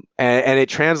 And it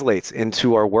translates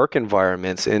into our work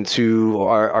environments, into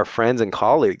our friends and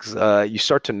colleagues. You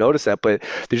start to notice that, but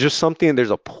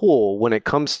there's a pull when it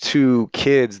comes to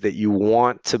kids that you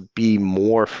want to be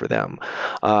more for them.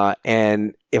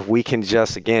 And if we can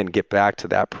just, again, get back to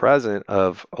that present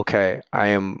of, okay, I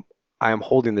am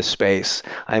holding the space.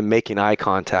 I am making eye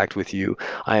contact with you.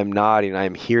 I am nodding. I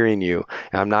am hearing you.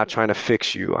 And I'm not trying to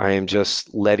fix you. I am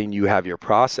just letting you have your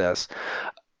process.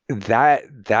 That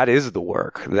is the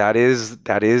work. That is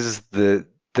the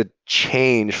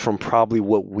change from probably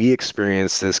what we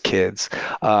experienced as kids.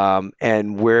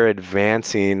 And we're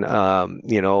advancing,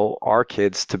 our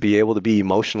kids to be able to be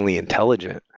emotionally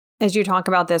intelligent. As you talk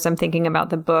about this, I'm thinking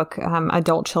about the book,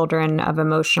 Adult Children of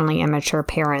Emotionally Immature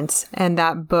Parents. And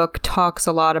that book talks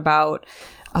a lot about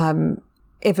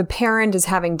if a parent is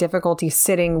having difficulty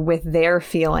sitting with their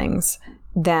feelings,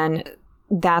 then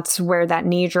that's where that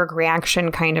knee-jerk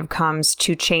reaction kind of comes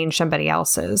to change somebody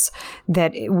else's.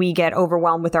 That we get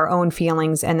overwhelmed with our own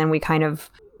feelings, and then we kind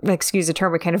of, excuse the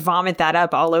term, we kind of vomit that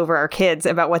up all over our kids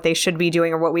about what they should be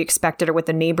doing or what we expected or what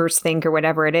the neighbors think or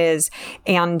whatever it is.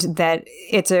 And that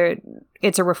it's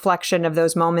a reflection of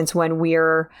those moments when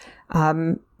we're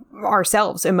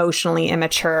ourselves emotionally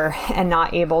immature and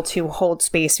not able to hold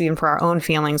space even for our own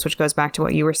feelings, which goes back to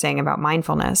what you were saying about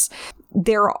mindfulness.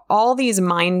 There are all these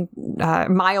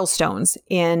milestones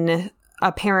in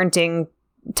a parenting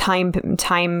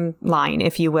timeline,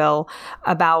 if you will,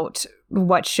 about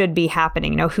what should be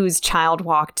happening, whose child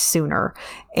walked sooner,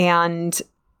 and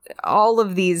all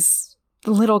of these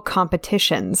little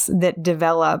competitions that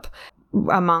develop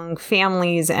among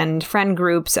families and friend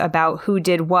groups about who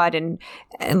did what. And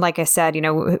like I said,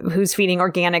 who's feeding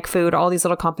organic food, all these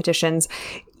little competitions.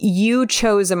 You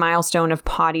chose a milestone of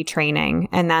potty training,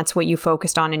 and that's what you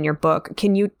focused on in your book.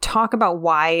 Can you talk about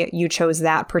why you chose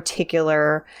that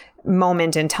particular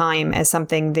moment in time as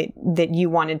something that you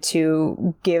wanted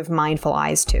to give mindful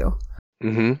eyes to?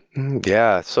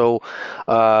 Yeah. So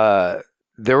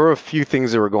there were a few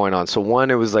things that were going on. So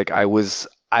one, it was like I was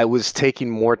taking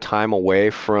more time away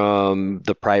from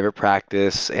the private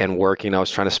practice and working. I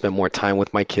was trying to spend more time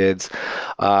with my kids.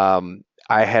 I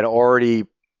had already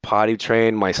potty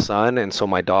trained my son, and so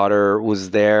my daughter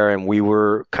was there, and we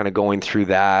were kind of going through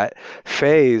that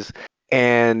phase.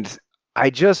 And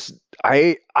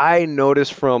I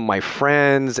noticed from my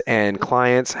friends and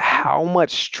clients how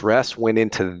much stress went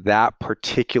into that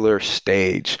particular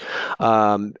stage.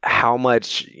 How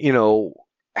much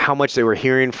they were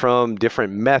hearing from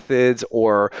different methods,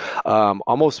 or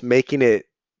almost making it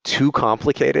too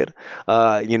complicated.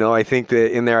 I think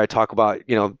that in there I talk about,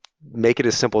 make it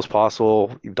as simple as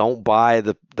possible. Don't buy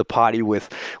the potty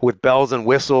with bells and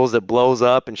whistles that blows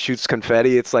up and shoots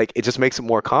confetti. It's like it just makes it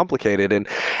more complicated,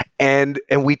 and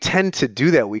we tend to do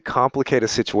that. We complicate a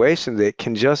situation that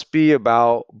can just be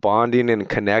about bonding and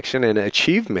connection and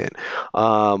achievement.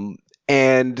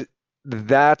 And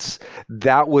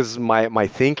that was my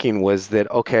thinking, was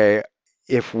that, okay,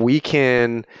 if we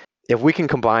can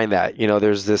combine that,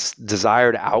 there's this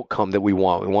desired outcome that we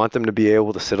want them to be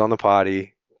able to sit on the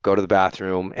potty, go to the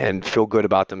bathroom, and feel good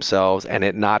about themselves, and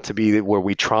it not to be where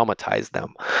we traumatize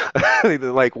them,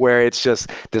 like where it's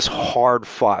just this hard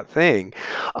fought thing.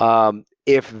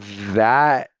 If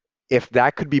that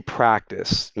could be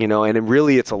practiced, and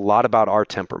it's a lot about our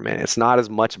temperament. It's not as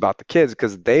much about the kids,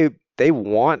 because they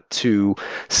want to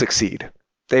succeed.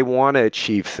 They want to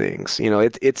achieve things.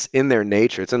 It's in their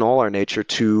nature. It's in all our nature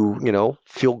to,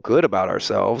 feel good about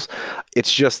ourselves.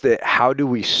 It's just that, how do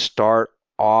we start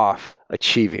off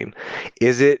achieving?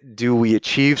 Do we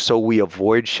achieve so we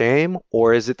avoid shame,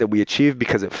 or is it that we achieve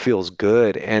because it feels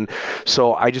good? And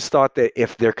so I just thought that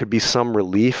if there could be some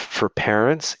relief for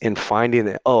parents in finding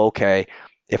that, oh, okay,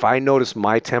 if I notice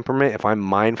my temperament, if I'm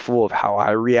mindful of how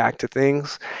I react to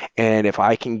things, and if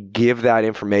I can give that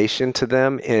information to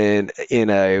them in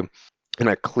a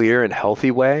clear and healthy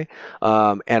way,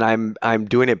 and I'm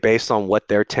doing it based on what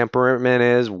their temperament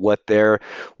is, what their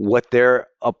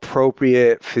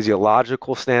appropriate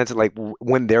physiological stance, like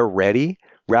when they're ready,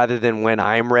 rather than when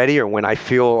I'm ready or when I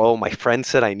feel, oh, my friend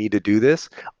said I need to do this.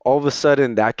 All of a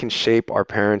sudden, that can shape our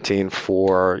parenting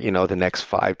for, the next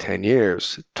 5, 10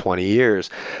 years, 20 years.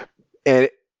 And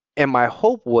my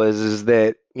hope is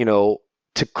that,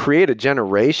 to create a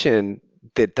generation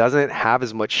that doesn't have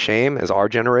as much shame as our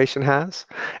generation has.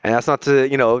 And that's not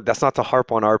to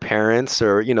harp on our parents,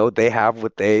 or, they have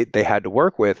what they had to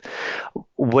work with.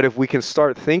 What if we can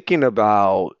start thinking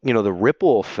about, the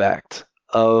ripple effect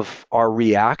of our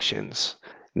reactions,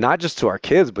 not just to our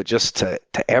kids, but just to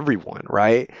everyone,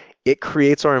 right? it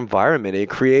creates our environment. It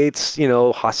creates,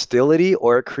 hostility,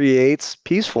 or it creates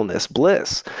peacefulness,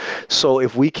 bliss. So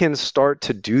if we can start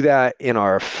to do that in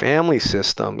our family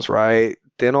systems, right?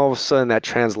 Then all of a sudden that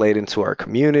translate into our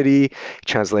community,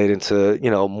 translate into,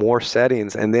 more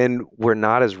settings, and then we're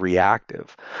not as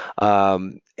reactive.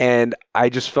 And I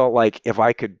just felt like if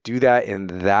I could do that in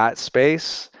that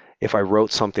space, if I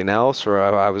wrote something else, or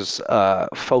I was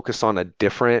focused on a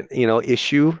different,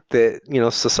 issue that,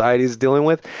 society is dealing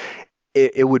with,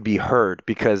 it would be heard,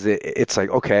 because it's like,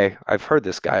 okay, I've heard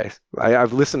this guy.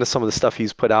 I've listened to some of the stuff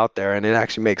he's put out there, and it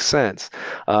actually makes sense.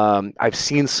 I've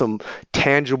seen some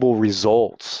tangible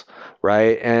results,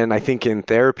 right? And I think in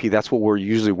therapy, that's what we're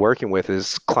usually working with,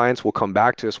 is clients will come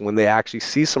back to us when they actually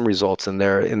see some results in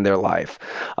their life,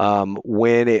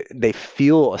 when they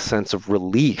feel a sense of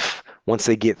relief once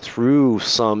they get through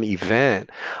some event,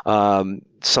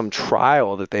 some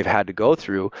trial that they've had to go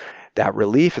through. That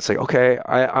relief, it's like, okay,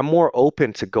 I'm more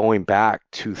open to going back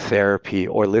to therapy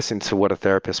or listening to what a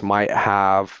therapist might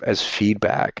have as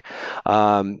feedback.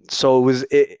 So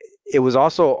it was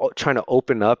also trying to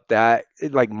open up that,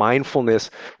 like, mindfulness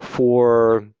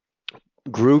for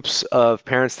groups of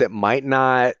parents that might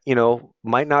not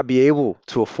be able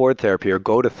to afford therapy or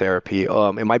go to therapy.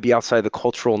 It might be outside the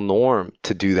cultural norm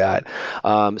to do that.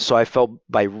 So I felt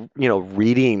by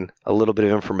reading a little bit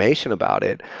of information about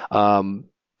it,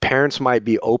 parents might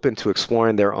be open to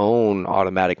exploring their own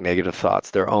automatic negative thoughts,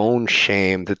 their own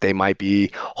shame that they might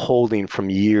be holding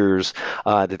from years,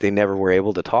 that they never were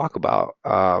able to talk about.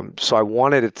 So I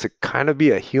wanted it to kind of be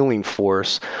a healing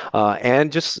force,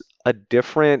 and just a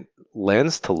different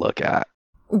lens to look at.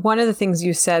 One of the things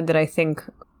you said that I think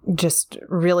just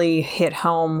really hit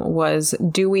home was,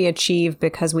 do we achieve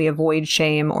because we avoid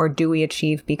shame, or do we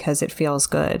achieve because it feels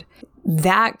good?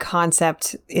 That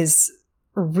concept is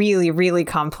really, really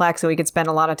complex, and we could spend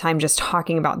a lot of time just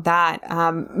talking about that.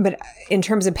 But in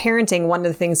terms of parenting, one of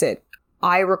the things that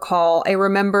I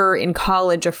remember in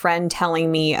college, a friend telling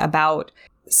me about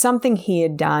something he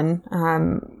had done.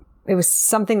 It was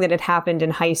something that had happened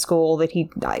in high school, that he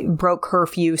broke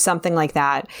curfew, something like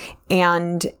that.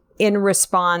 And in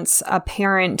response, a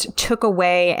parent took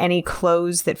away any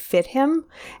clothes that fit him,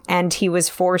 and he was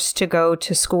forced to go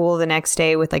to school the next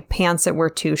day with like pants that were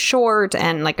too short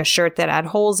and like a shirt that had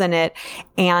holes in it.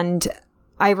 And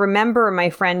I remember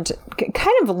my friend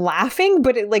kind of laughing,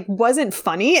 but it like wasn't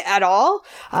funny at all.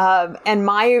 And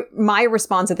my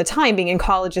response at the time, being in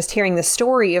college, just hearing the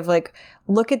story of like,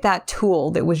 look at that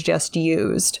tool that was just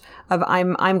used, of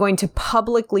I'm going to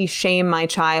publicly shame my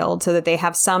child so that they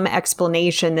have some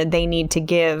explanation that they need to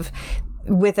give,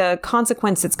 with a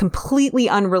consequence that's completely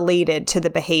unrelated to the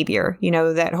behavior.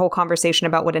 That whole conversation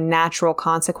about what a natural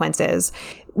consequence is.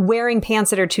 Wearing pants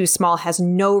that are too small has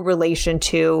no relation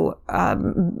to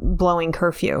blowing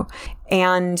curfew.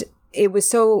 And it was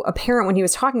so apparent when he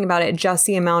was talking about it, just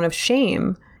the amount of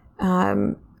shame.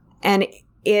 And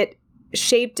it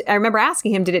shaped, I remember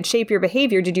asking him, did it shape your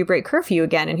behavior? Did you break curfew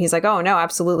again? And he's like, oh, no,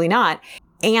 absolutely not.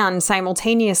 And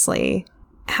simultaneously,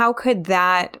 how could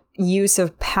that use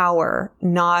of power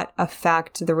not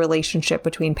affect the relationship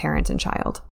between parent and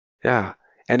child? Yeah.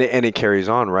 And it carries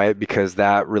on, right? Because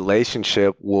that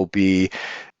relationship will be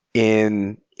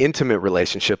in intimate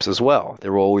relationships as well.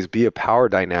 There will always be a power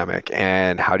dynamic.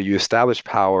 And how do you establish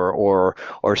power or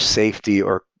safety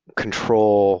or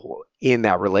control in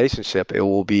that relationship? It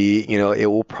will be, it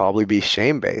will probably be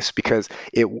shame-based, because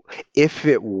if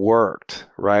it worked,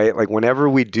 right? Like whenever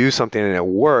we do something and it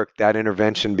worked, that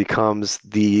intervention becomes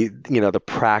the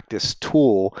practice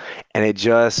tool, and it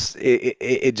just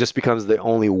becomes the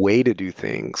only way to do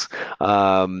things.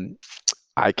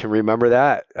 I can remember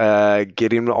that,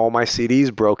 getting all my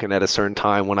CDs broken at a certain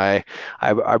time when I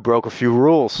broke a few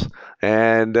rules,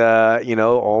 and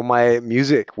all my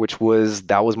music,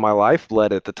 that was my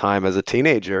lifeblood at the time as a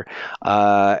teenager,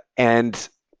 and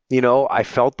I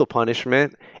felt the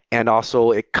punishment, and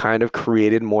also it kind of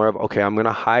created more of, okay, I'm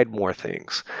gonna hide more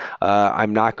things.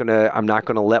 I'm not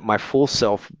gonna let my full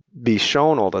self be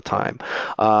shown all the time.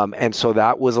 And so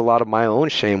that was a lot of my own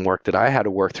shame work that I had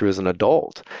to work through as an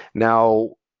adult. Now,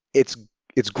 it's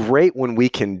great when we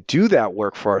can do that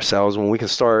work for ourselves, when we can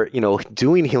start,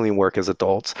 doing healing work as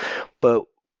adults, but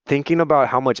thinking about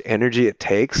how much energy it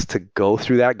takes to go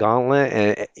through that gauntlet,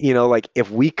 and like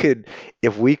if we could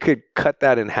cut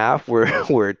that in half,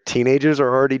 where teenagers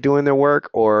are already doing their work,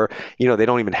 or they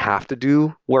don't even have to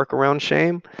do work around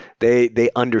shame. They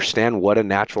understand what a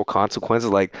natural consequence is.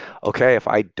 Like, okay, if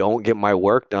I don't get my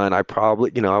work done, I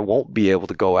probably I won't be able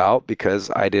to go out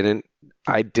because I didn't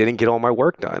get all my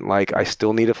work done. Like, I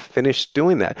still need to finish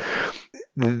doing that.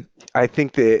 I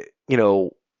think that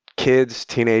kids,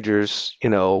 teenagers,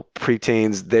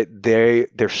 preteens, that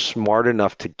they're smart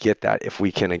enough to get that if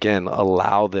we can, again,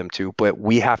 allow them to. But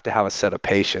we have to have a set of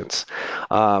patience,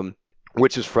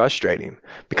 which is frustrating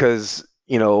because,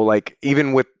 like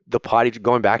even with the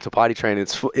going back to potty training,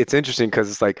 it's interesting because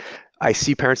it's like I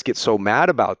see parents get so mad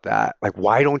about that. Like,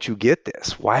 why don't you get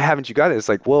this? Why haven't you got it? It's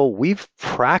like, well, we've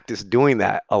practiced doing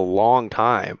that a long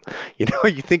time. You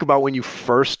think about when you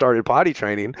first started potty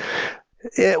training,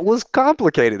 it was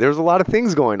complicated. There's a lot of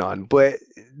things going on, but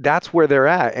that's where they're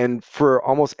at. And for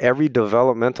almost every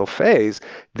developmental phase,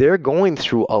 they're going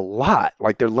through a lot.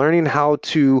 Like they're learning how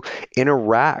to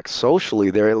interact socially.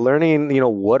 They're learning,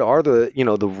 what are the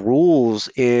rules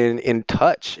in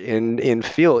touch, in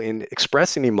feel, in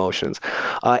expressing emotions.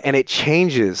 And it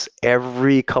changes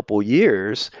every couple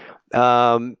years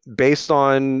based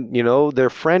on, their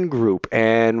friend group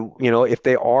and, if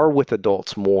they are with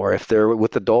adults more, if they're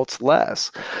with adults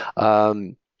less.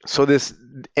 So this,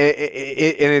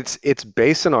 and it's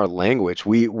based in our language.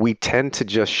 We tend to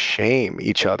just shame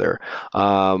each other.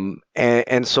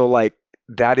 And so like,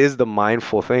 that is the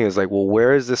mindful thing is like, well,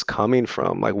 where is this coming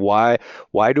from? Like, why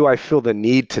do I feel the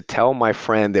need to tell my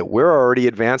friend that we're already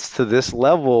advanced to this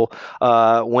level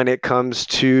when it comes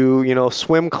to,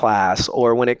 swim class,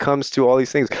 or when it comes to all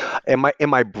these things?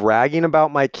 Am I bragging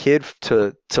about my kid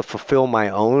to fulfill my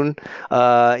own,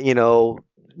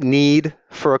 need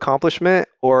for accomplishment,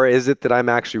 or is it that I'm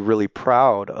actually really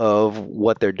proud of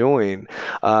what they're doing?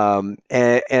 And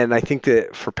I think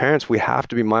that for parents, we have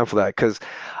to be mindful of that, because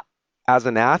as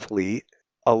an athlete,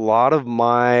 a lot of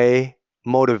my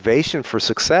motivation for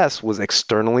success was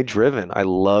externally driven. I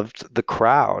loved the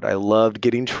crowd. I loved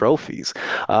getting trophies.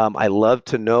 I loved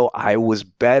to know I was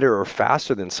better or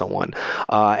faster than someone.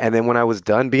 And then when I was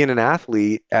done being an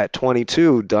athlete at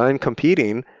 22, done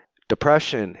competing,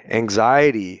 depression,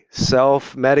 anxiety,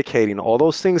 self-medicating, all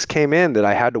those things came in that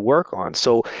I had to work on.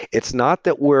 So it's not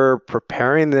that we're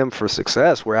preparing them for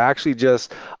success. We're actually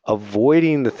just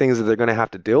avoiding the things that they're going to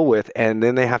have to deal with, and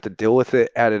then they have to deal with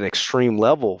it at an extreme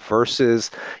level versus,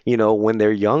 when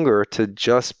they're younger, to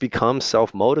just become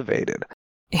self-motivated.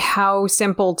 How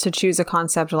simple to choose a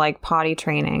concept like potty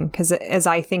training, because as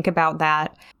I think about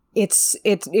that,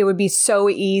 it would be so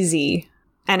easy.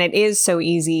 And it is so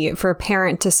easy for a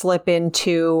parent to slip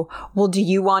into, well, do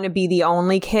you want to be the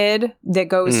only kid that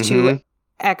goes to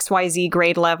XYZ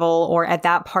grade level or at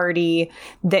that party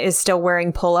that is still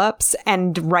wearing pull-ups?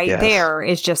 And there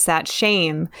is just that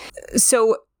shame.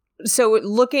 So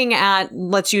looking at,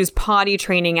 let's use potty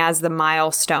training as the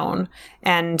milestone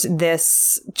and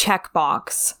this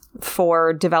checkbox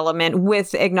for development,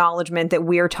 with acknowledgement that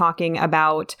we're talking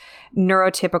about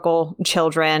neurotypical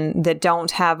children that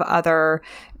don't have other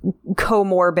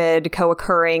comorbid,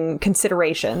 co-occurring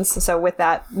considerations. So with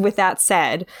that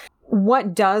said,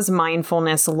 what does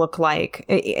mindfulness look like?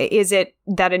 Is it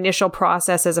that initial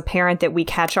process as a parent that we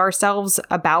catch ourselves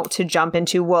about to jump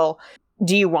into, well,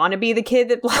 do you want to be the kid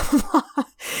that blah, blah, blah?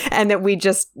 And that we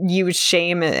just use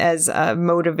shame as a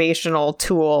motivational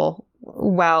tool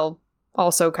while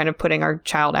also kind of putting our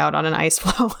child out on an ice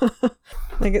floe?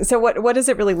 So what does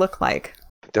it really look like?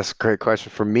 That's a great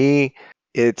question. For me,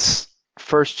 it's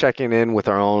first checking in with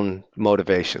our own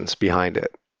motivations behind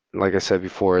it. Like I said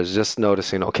before, is just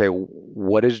noticing, okay,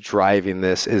 what is driving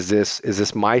this? Is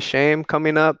this my shame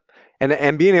coming up?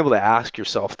 And being able to ask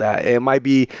yourself that. It might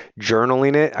be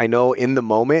journaling it. I know in the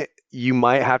moment, you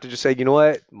might have to just say, you know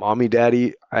what, mommy,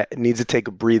 daddy, I needs to take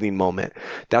a breathing moment.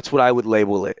 That's what I would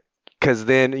label it. Because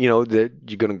then, you're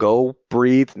going to go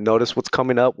breathe, notice what's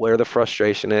coming up, where the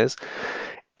frustration is.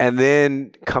 And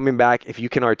then coming back, if you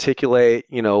can articulate,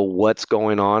 what's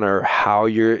going on or how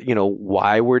you're,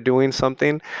 why we're doing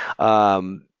something,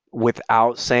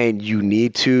 without saying you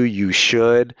need to, you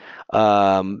should,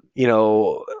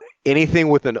 anything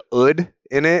with an "ud"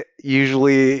 in it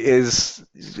usually is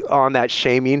on that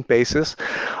shaming basis.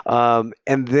 And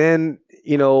then,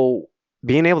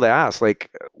 being able to ask,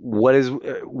 like, what is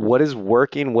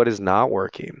working, what is not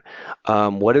working,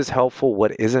 what is helpful,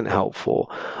 what isn't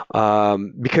helpful,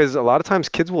 because a lot of times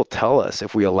kids will tell us,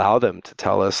 if we allow them to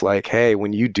tell us, like, hey,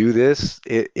 when you do this,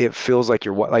 it feels like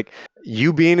like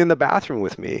you being in the bathroom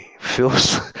with me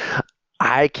feels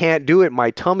I can't do it.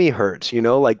 My tummy hurts,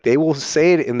 like they will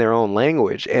say it in their own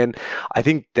language. And I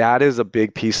think that is a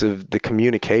big piece of the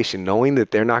communication, knowing that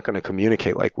they're not going to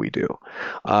communicate like we do.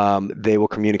 They will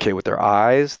communicate with their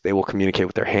eyes. They will communicate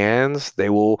with their hands. They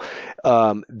will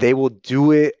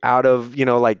do it out of,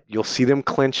 like you'll see them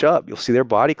clench up. You'll see their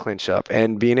body clench up,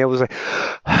 and being able to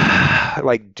say,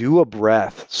 like, do a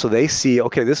breath. So they see,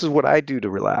 okay, this is what I do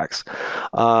to relax.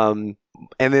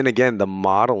 And then again, the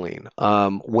modeling.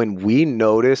 When we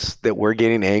notice that we're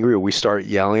getting angry or we start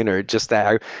yelling or just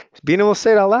that, being able to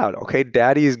say it out loud. Okay,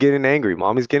 daddy is getting angry.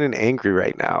 Mommy's getting angry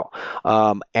right now.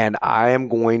 And I am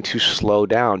going to slow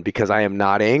down because I am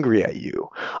not angry at you.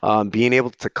 Being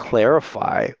able to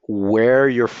clarify where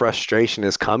your frustration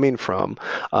is coming from.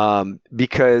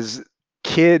 Because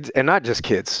kids, and not just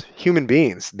kids, human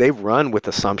beings, they run with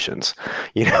assumptions.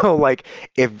 Like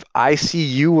if I see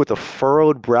you with a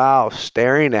furrowed brow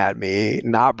staring at me,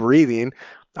 not breathing,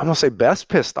 I'm gonna say Beth's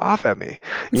pissed off at me,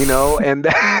 and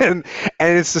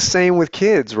it's the same with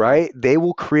kids, right? They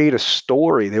will create a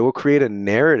story, they will create a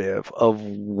narrative of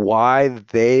why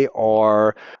they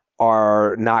are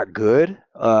not good,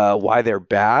 why they're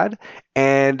bad,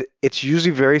 and it's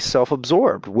usually very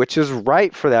self-absorbed, which is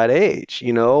right for that age.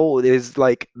 It is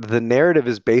like the narrative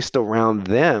is based around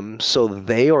them, so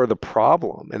they are the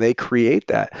problem, and they create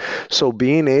that. So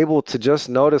being able to just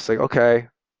notice, like, okay,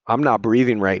 I'm not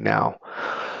breathing right now.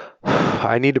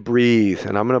 I need to breathe,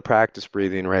 and I'm going to practice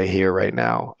breathing right here, right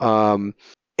now. And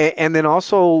then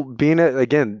also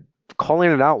again,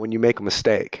 calling it out when you make a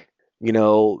mistake.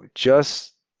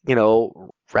 Just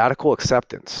radical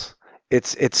acceptance.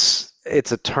 It's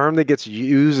a term that gets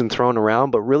used and thrown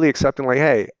around, but really accepting, like,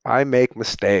 hey, I make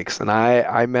mistakes and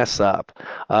I mess up.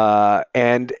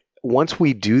 And once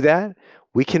we do that,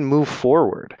 we can move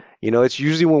forward. It's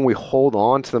usually when we hold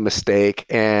on to the mistake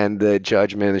and the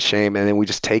judgment and the shame, and then we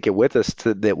just take it with us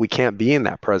that we can't be in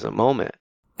that present moment.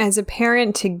 As a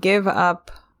parent, to give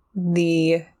up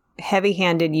the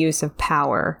heavy-handed use of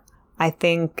power, I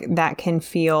think that can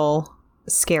feel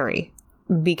scary,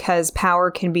 because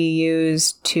power can be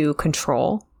used to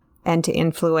control and to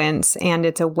influence. And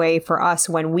it's a way for us,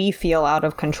 when we feel out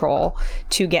of control,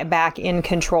 to get back in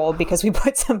control because we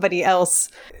put somebody else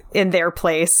in their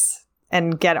place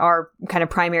and get our kind of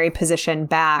primary position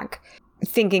back.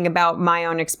 Thinking about my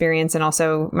own experience and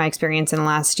also my experience in the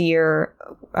last year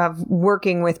of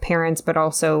working with parents, but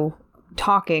also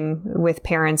talking with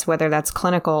parents, whether that's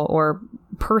clinical or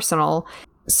personal,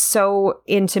 so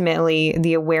intimately,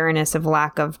 the awareness of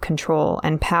lack of control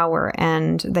and power.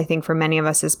 And I think for many of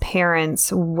us as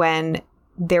parents, when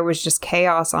there was just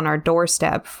chaos on our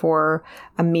doorstep for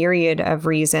a myriad of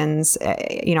reasons,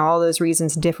 all those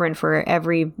reasons different for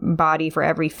everybody, for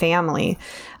every family,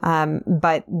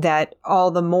 but that all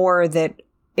the more that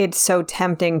it's so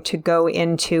tempting to go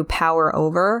into power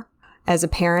over as a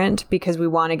parent, because we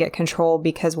want to get control,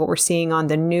 because what we're seeing on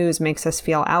the news makes us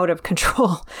feel out of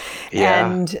control. Yeah.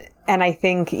 And I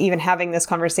think even having this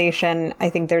conversation, I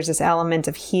think there's this element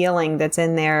of healing that's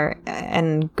in there.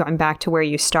 And going back to where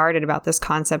you started about this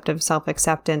concept of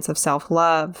self-acceptance, of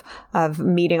self-love, of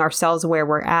meeting ourselves where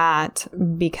we're at,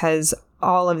 because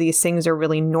all of these things are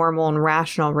really normal and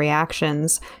rational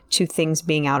reactions to things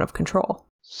being out of control.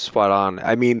 Spot on.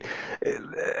 I mean,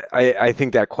 I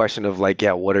think that question of, like,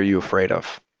 yeah, what are you afraid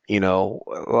of?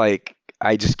 Like,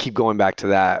 I just keep going back to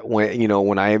that.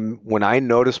 When I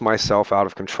notice myself out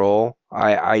of control,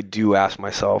 I do ask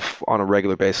myself on a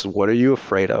regular basis, what are you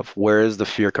afraid of? Where is the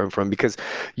fear coming from? Because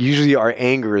usually our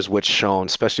anger is what's shown,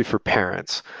 especially for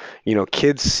parents.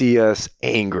 Kids see us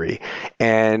angry,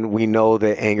 and we know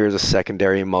that anger is a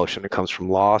secondary emotion. It comes from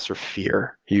loss or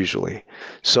fear, usually.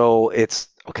 So it's,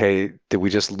 okay, did we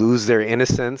just lose their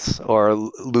innocence or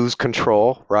lose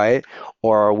control, right?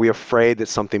 Or are we afraid that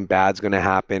something bad's going to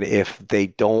happen if they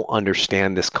don't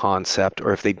understand this concept,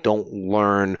 or if they don't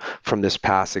learn from this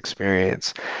past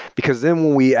experience? Because then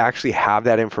when we actually have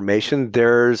that information,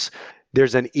 there's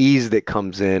an ease that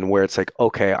comes in where it's like,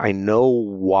 okay, I know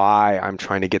why I'm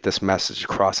trying to get this message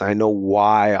across. I know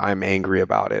why I'm angry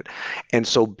about it. And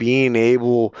so being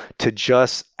able to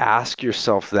just ask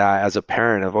yourself that as a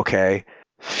parent of, okay,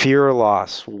 fear or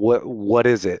loss, what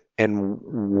is it? And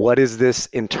what is this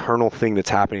internal thing that's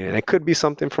happening? And it could be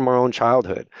something from our own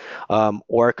childhood,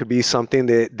 or it could be something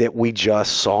that we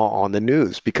just saw on the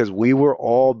news, because we were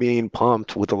all being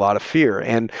pumped with a lot of fear.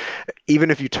 And even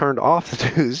if you turned off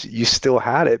the news, you still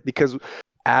had it, because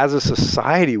as a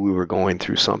society, we were going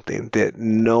through something that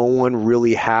no one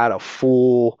really had a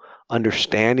full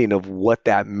understanding of what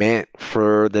that meant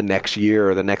for the next year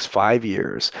or the next 5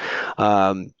 years.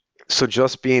 So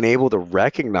just being able to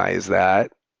recognize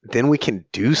that, then we can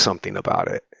do something about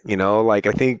it. Like,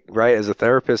 I think, right, as a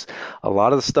therapist, a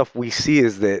lot of the stuff we see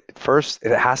is that first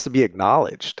it has to be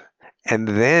acknowledged, and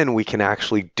then we can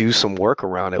actually do some work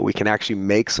around it. We can actually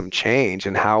make some change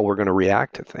in how we're going to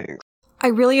react to things. I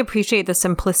really appreciate the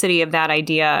simplicity of that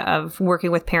idea of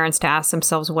working with parents to ask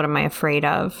themselves, what am I afraid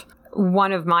of?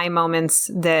 One of my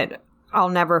moments that I'll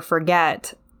never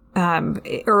forget,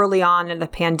 early on in the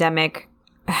pandemic,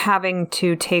 having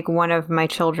to take one of my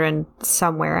children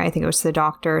somewhere. I think it was to the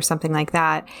doctor or something like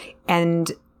that.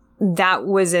 And that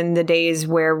was in the days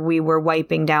where we were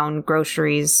wiping down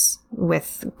groceries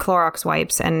with Clorox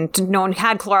wipes, and no one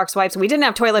had Clorox wipes. We didn't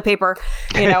have toilet paper,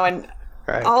 and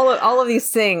Right. all of these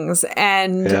things.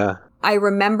 And Yeah. I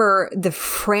remember the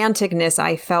franticness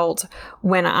I felt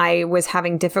when I was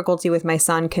having difficulty with my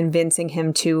son, convincing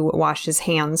him to wash his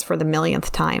hands for the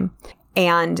millionth time.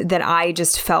 And that I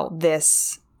just felt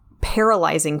this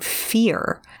paralyzing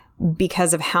fear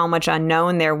because of how much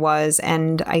unknown there was.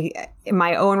 And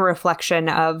my own reflection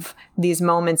of these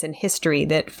moments in history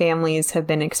that families have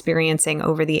been experiencing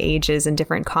over the ages in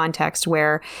different contexts,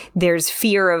 where there's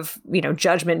fear of,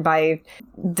 judgment by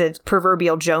the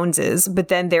proverbial Joneses, but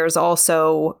then there's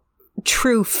also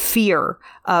true fear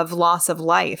of loss of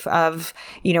life, of,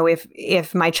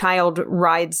 if my child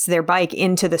rides their bike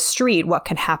into the street, what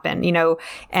can happen,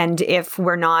 and if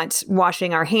we're not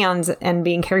washing our hands and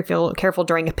being careful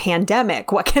during a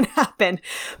pandemic, what can happen?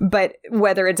 But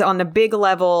whether it's on a big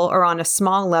level or on a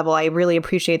small level, I really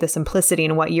appreciate the simplicity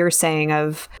in what you're saying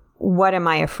of what am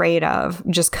I afraid of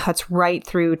just cuts right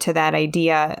through to that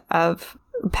idea of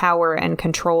power and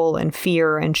control and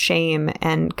fear and shame,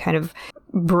 and kind of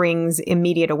brings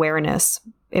immediate awareness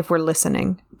if we're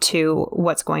listening to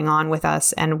what's going on with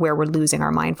us and where we're losing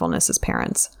our mindfulness as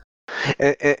parents.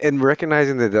 And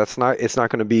recognizing that it's not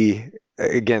going to be,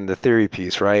 again, the theory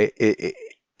piece, right?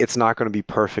 It's not going to be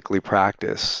perfectly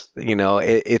practiced.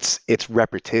 It's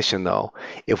repetition though.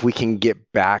 If we can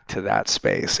get back to that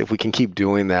space, if we can keep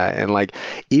doing that, and like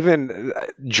even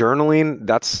journaling,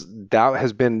 that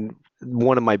has been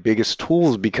one of my biggest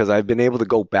tools, because I've been able to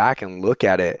go back and look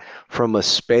at it from a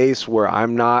space where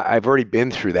I've already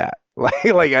been through that.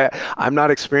 I'm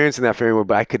not experiencing that anymore,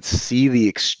 but I could see the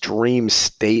extreme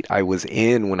state I was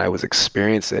in when I was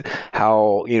experiencing it.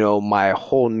 How, my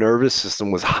whole nervous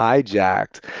system was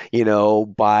hijacked,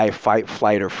 by fight,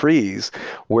 flight, or freeze,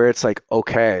 where it's like,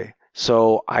 okay,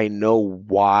 so I know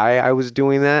why I was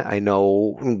doing that. I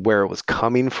know where it was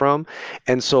coming from.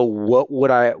 And so what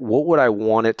would I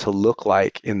want it to look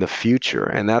like in the future?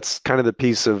 And that's kind of the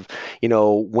piece of,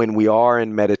 when we are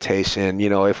in meditation,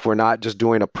 if we're not just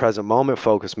doing a present moment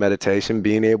focused meditation,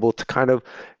 being able to kind of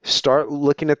start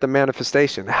looking at the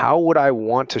manifestation. How would I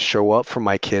want to show up for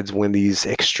my kids when these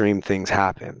extreme things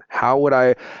happen?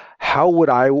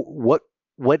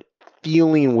 What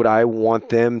feeling would I want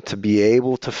them to be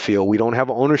able to feel? We don't have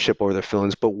ownership over their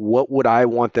feelings, but what would I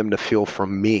want them to feel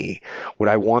from me? Would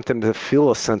I want them to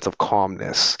feel a sense of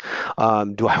calmness?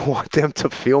 Do I want them to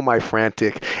feel my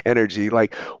frantic energy?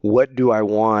 Like, what do I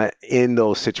want in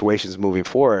those situations moving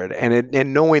forward? And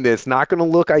knowing that it's not going to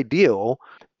look ideal,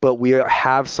 but we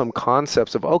have some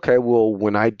concepts of, okay, well,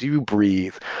 when I do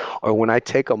breathe, or when I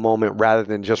take a moment rather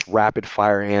than just rapid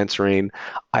fire answering,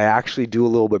 I actually do a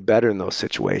little bit better in those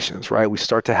situations, right? We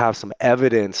start to have some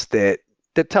evidence that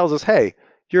tells us, hey,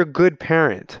 you're a good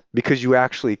parent because you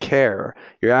actually care.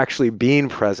 You're actually being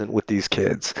present with these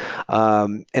kids.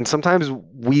 And sometimes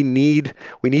we need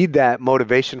that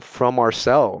motivation from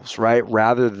ourselves, right?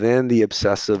 Rather than the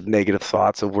obsessive negative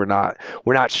thoughts of we're not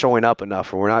showing up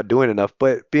enough or we're not doing enough,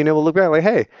 but being able to look back like,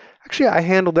 hey, actually I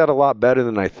handled that a lot better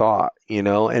than I thought,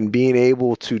 and being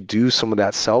able to do some of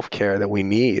that self-care that we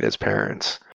need as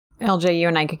parents. LJ, you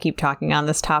and I could keep talking on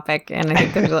this topic, and I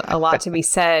think there's a lot to be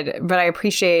said, but I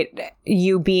appreciate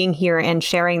you being here and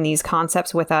sharing these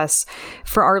concepts with us.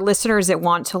 For our listeners that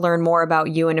want to learn more about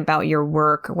you and about your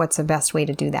work, what's the best way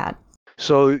to do that?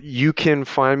 So you can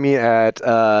find me at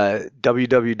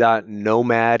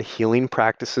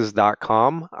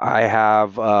www.nomadhealingpractices.com. I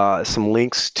have some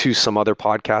links to some other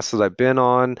podcasts that I've been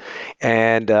on,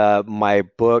 and my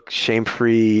book,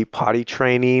 Shame-Free Potty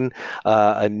Training,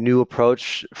 A New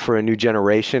Approach for a New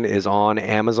Generation, is on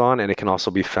Amazon, and it can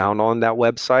also be found on that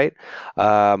website.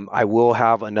 I will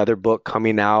have another book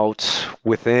coming out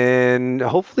within,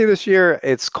 hopefully this year.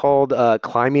 It's called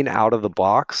Climbing Out of the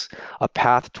Box, A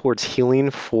Path Towards Healing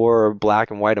for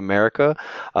Black and White America.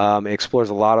 It explores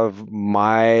a lot of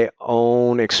my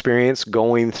own experience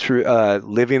going through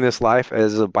living this life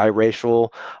as a biracial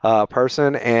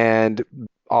person, and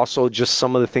also just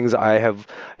some of the things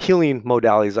healing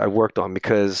modalities I've worked on,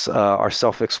 because our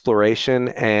self-exploration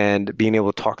and being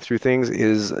able to talk through things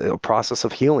is a process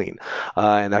of healing.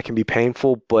 And that can be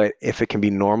painful, but if it can be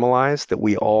normalized, that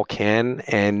we all can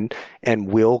and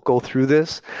will go through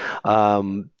this,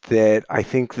 that I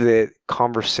think that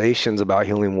conversations about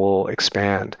healing will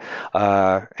expand.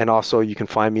 And also, you can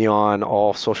find me on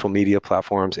all social media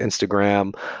platforms,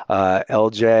 Instagram,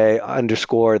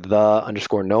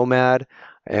 LJ_the_nomad,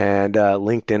 and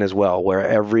LinkedIn as well, where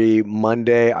every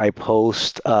Monday I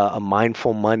post a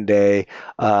Mindful Monday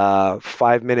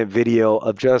 5-minute video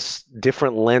of just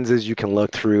different lenses you can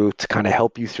look through to kind of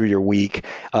help you through your week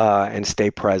and stay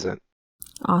present.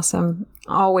 Awesome.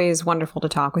 Always wonderful to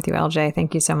talk with you, LJ.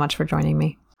 Thank you so much for joining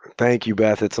me. Thank you,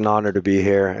 Beth. It's an honor to be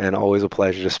here and always a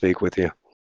pleasure to speak with you.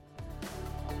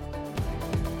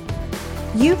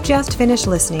 You've just finished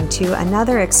listening to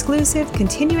another exclusive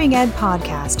Continuing Ed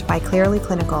podcast by Clearly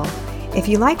Clinical. If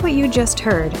you like what you just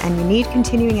heard and you need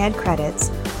Continuing Ed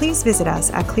credits, please visit us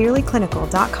at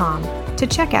clearlyclinical.com to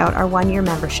check out our 1-year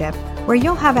membership, where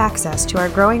you'll have access to our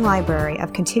growing library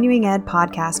of Continuing Ed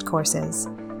podcast courses.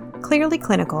 Clearly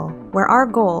Clinical, where our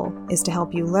goal is to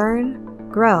help you learn,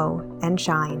 grow, and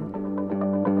shine.